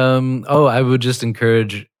 I would just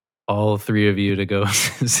encourage all three of you to go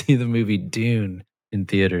see the movie Dune in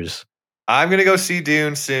theaters. I'm going to go see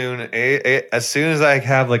Dune soon. As soon as I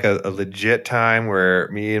have like a legit time where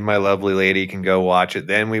me and my lovely lady can go watch it,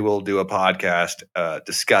 then we will do a podcast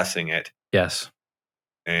discussing it. Yes.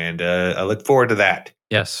 And I look forward to that.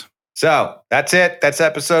 Yes. So that's it. That's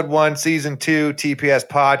episode 1, season 2, TPS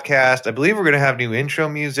podcast. I believe we're going to have new intro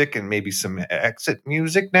music and maybe some exit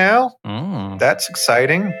music now. That's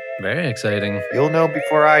exciting. Very exciting. You'll know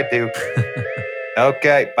before I do.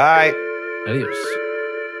 Okay. Bye. Adios.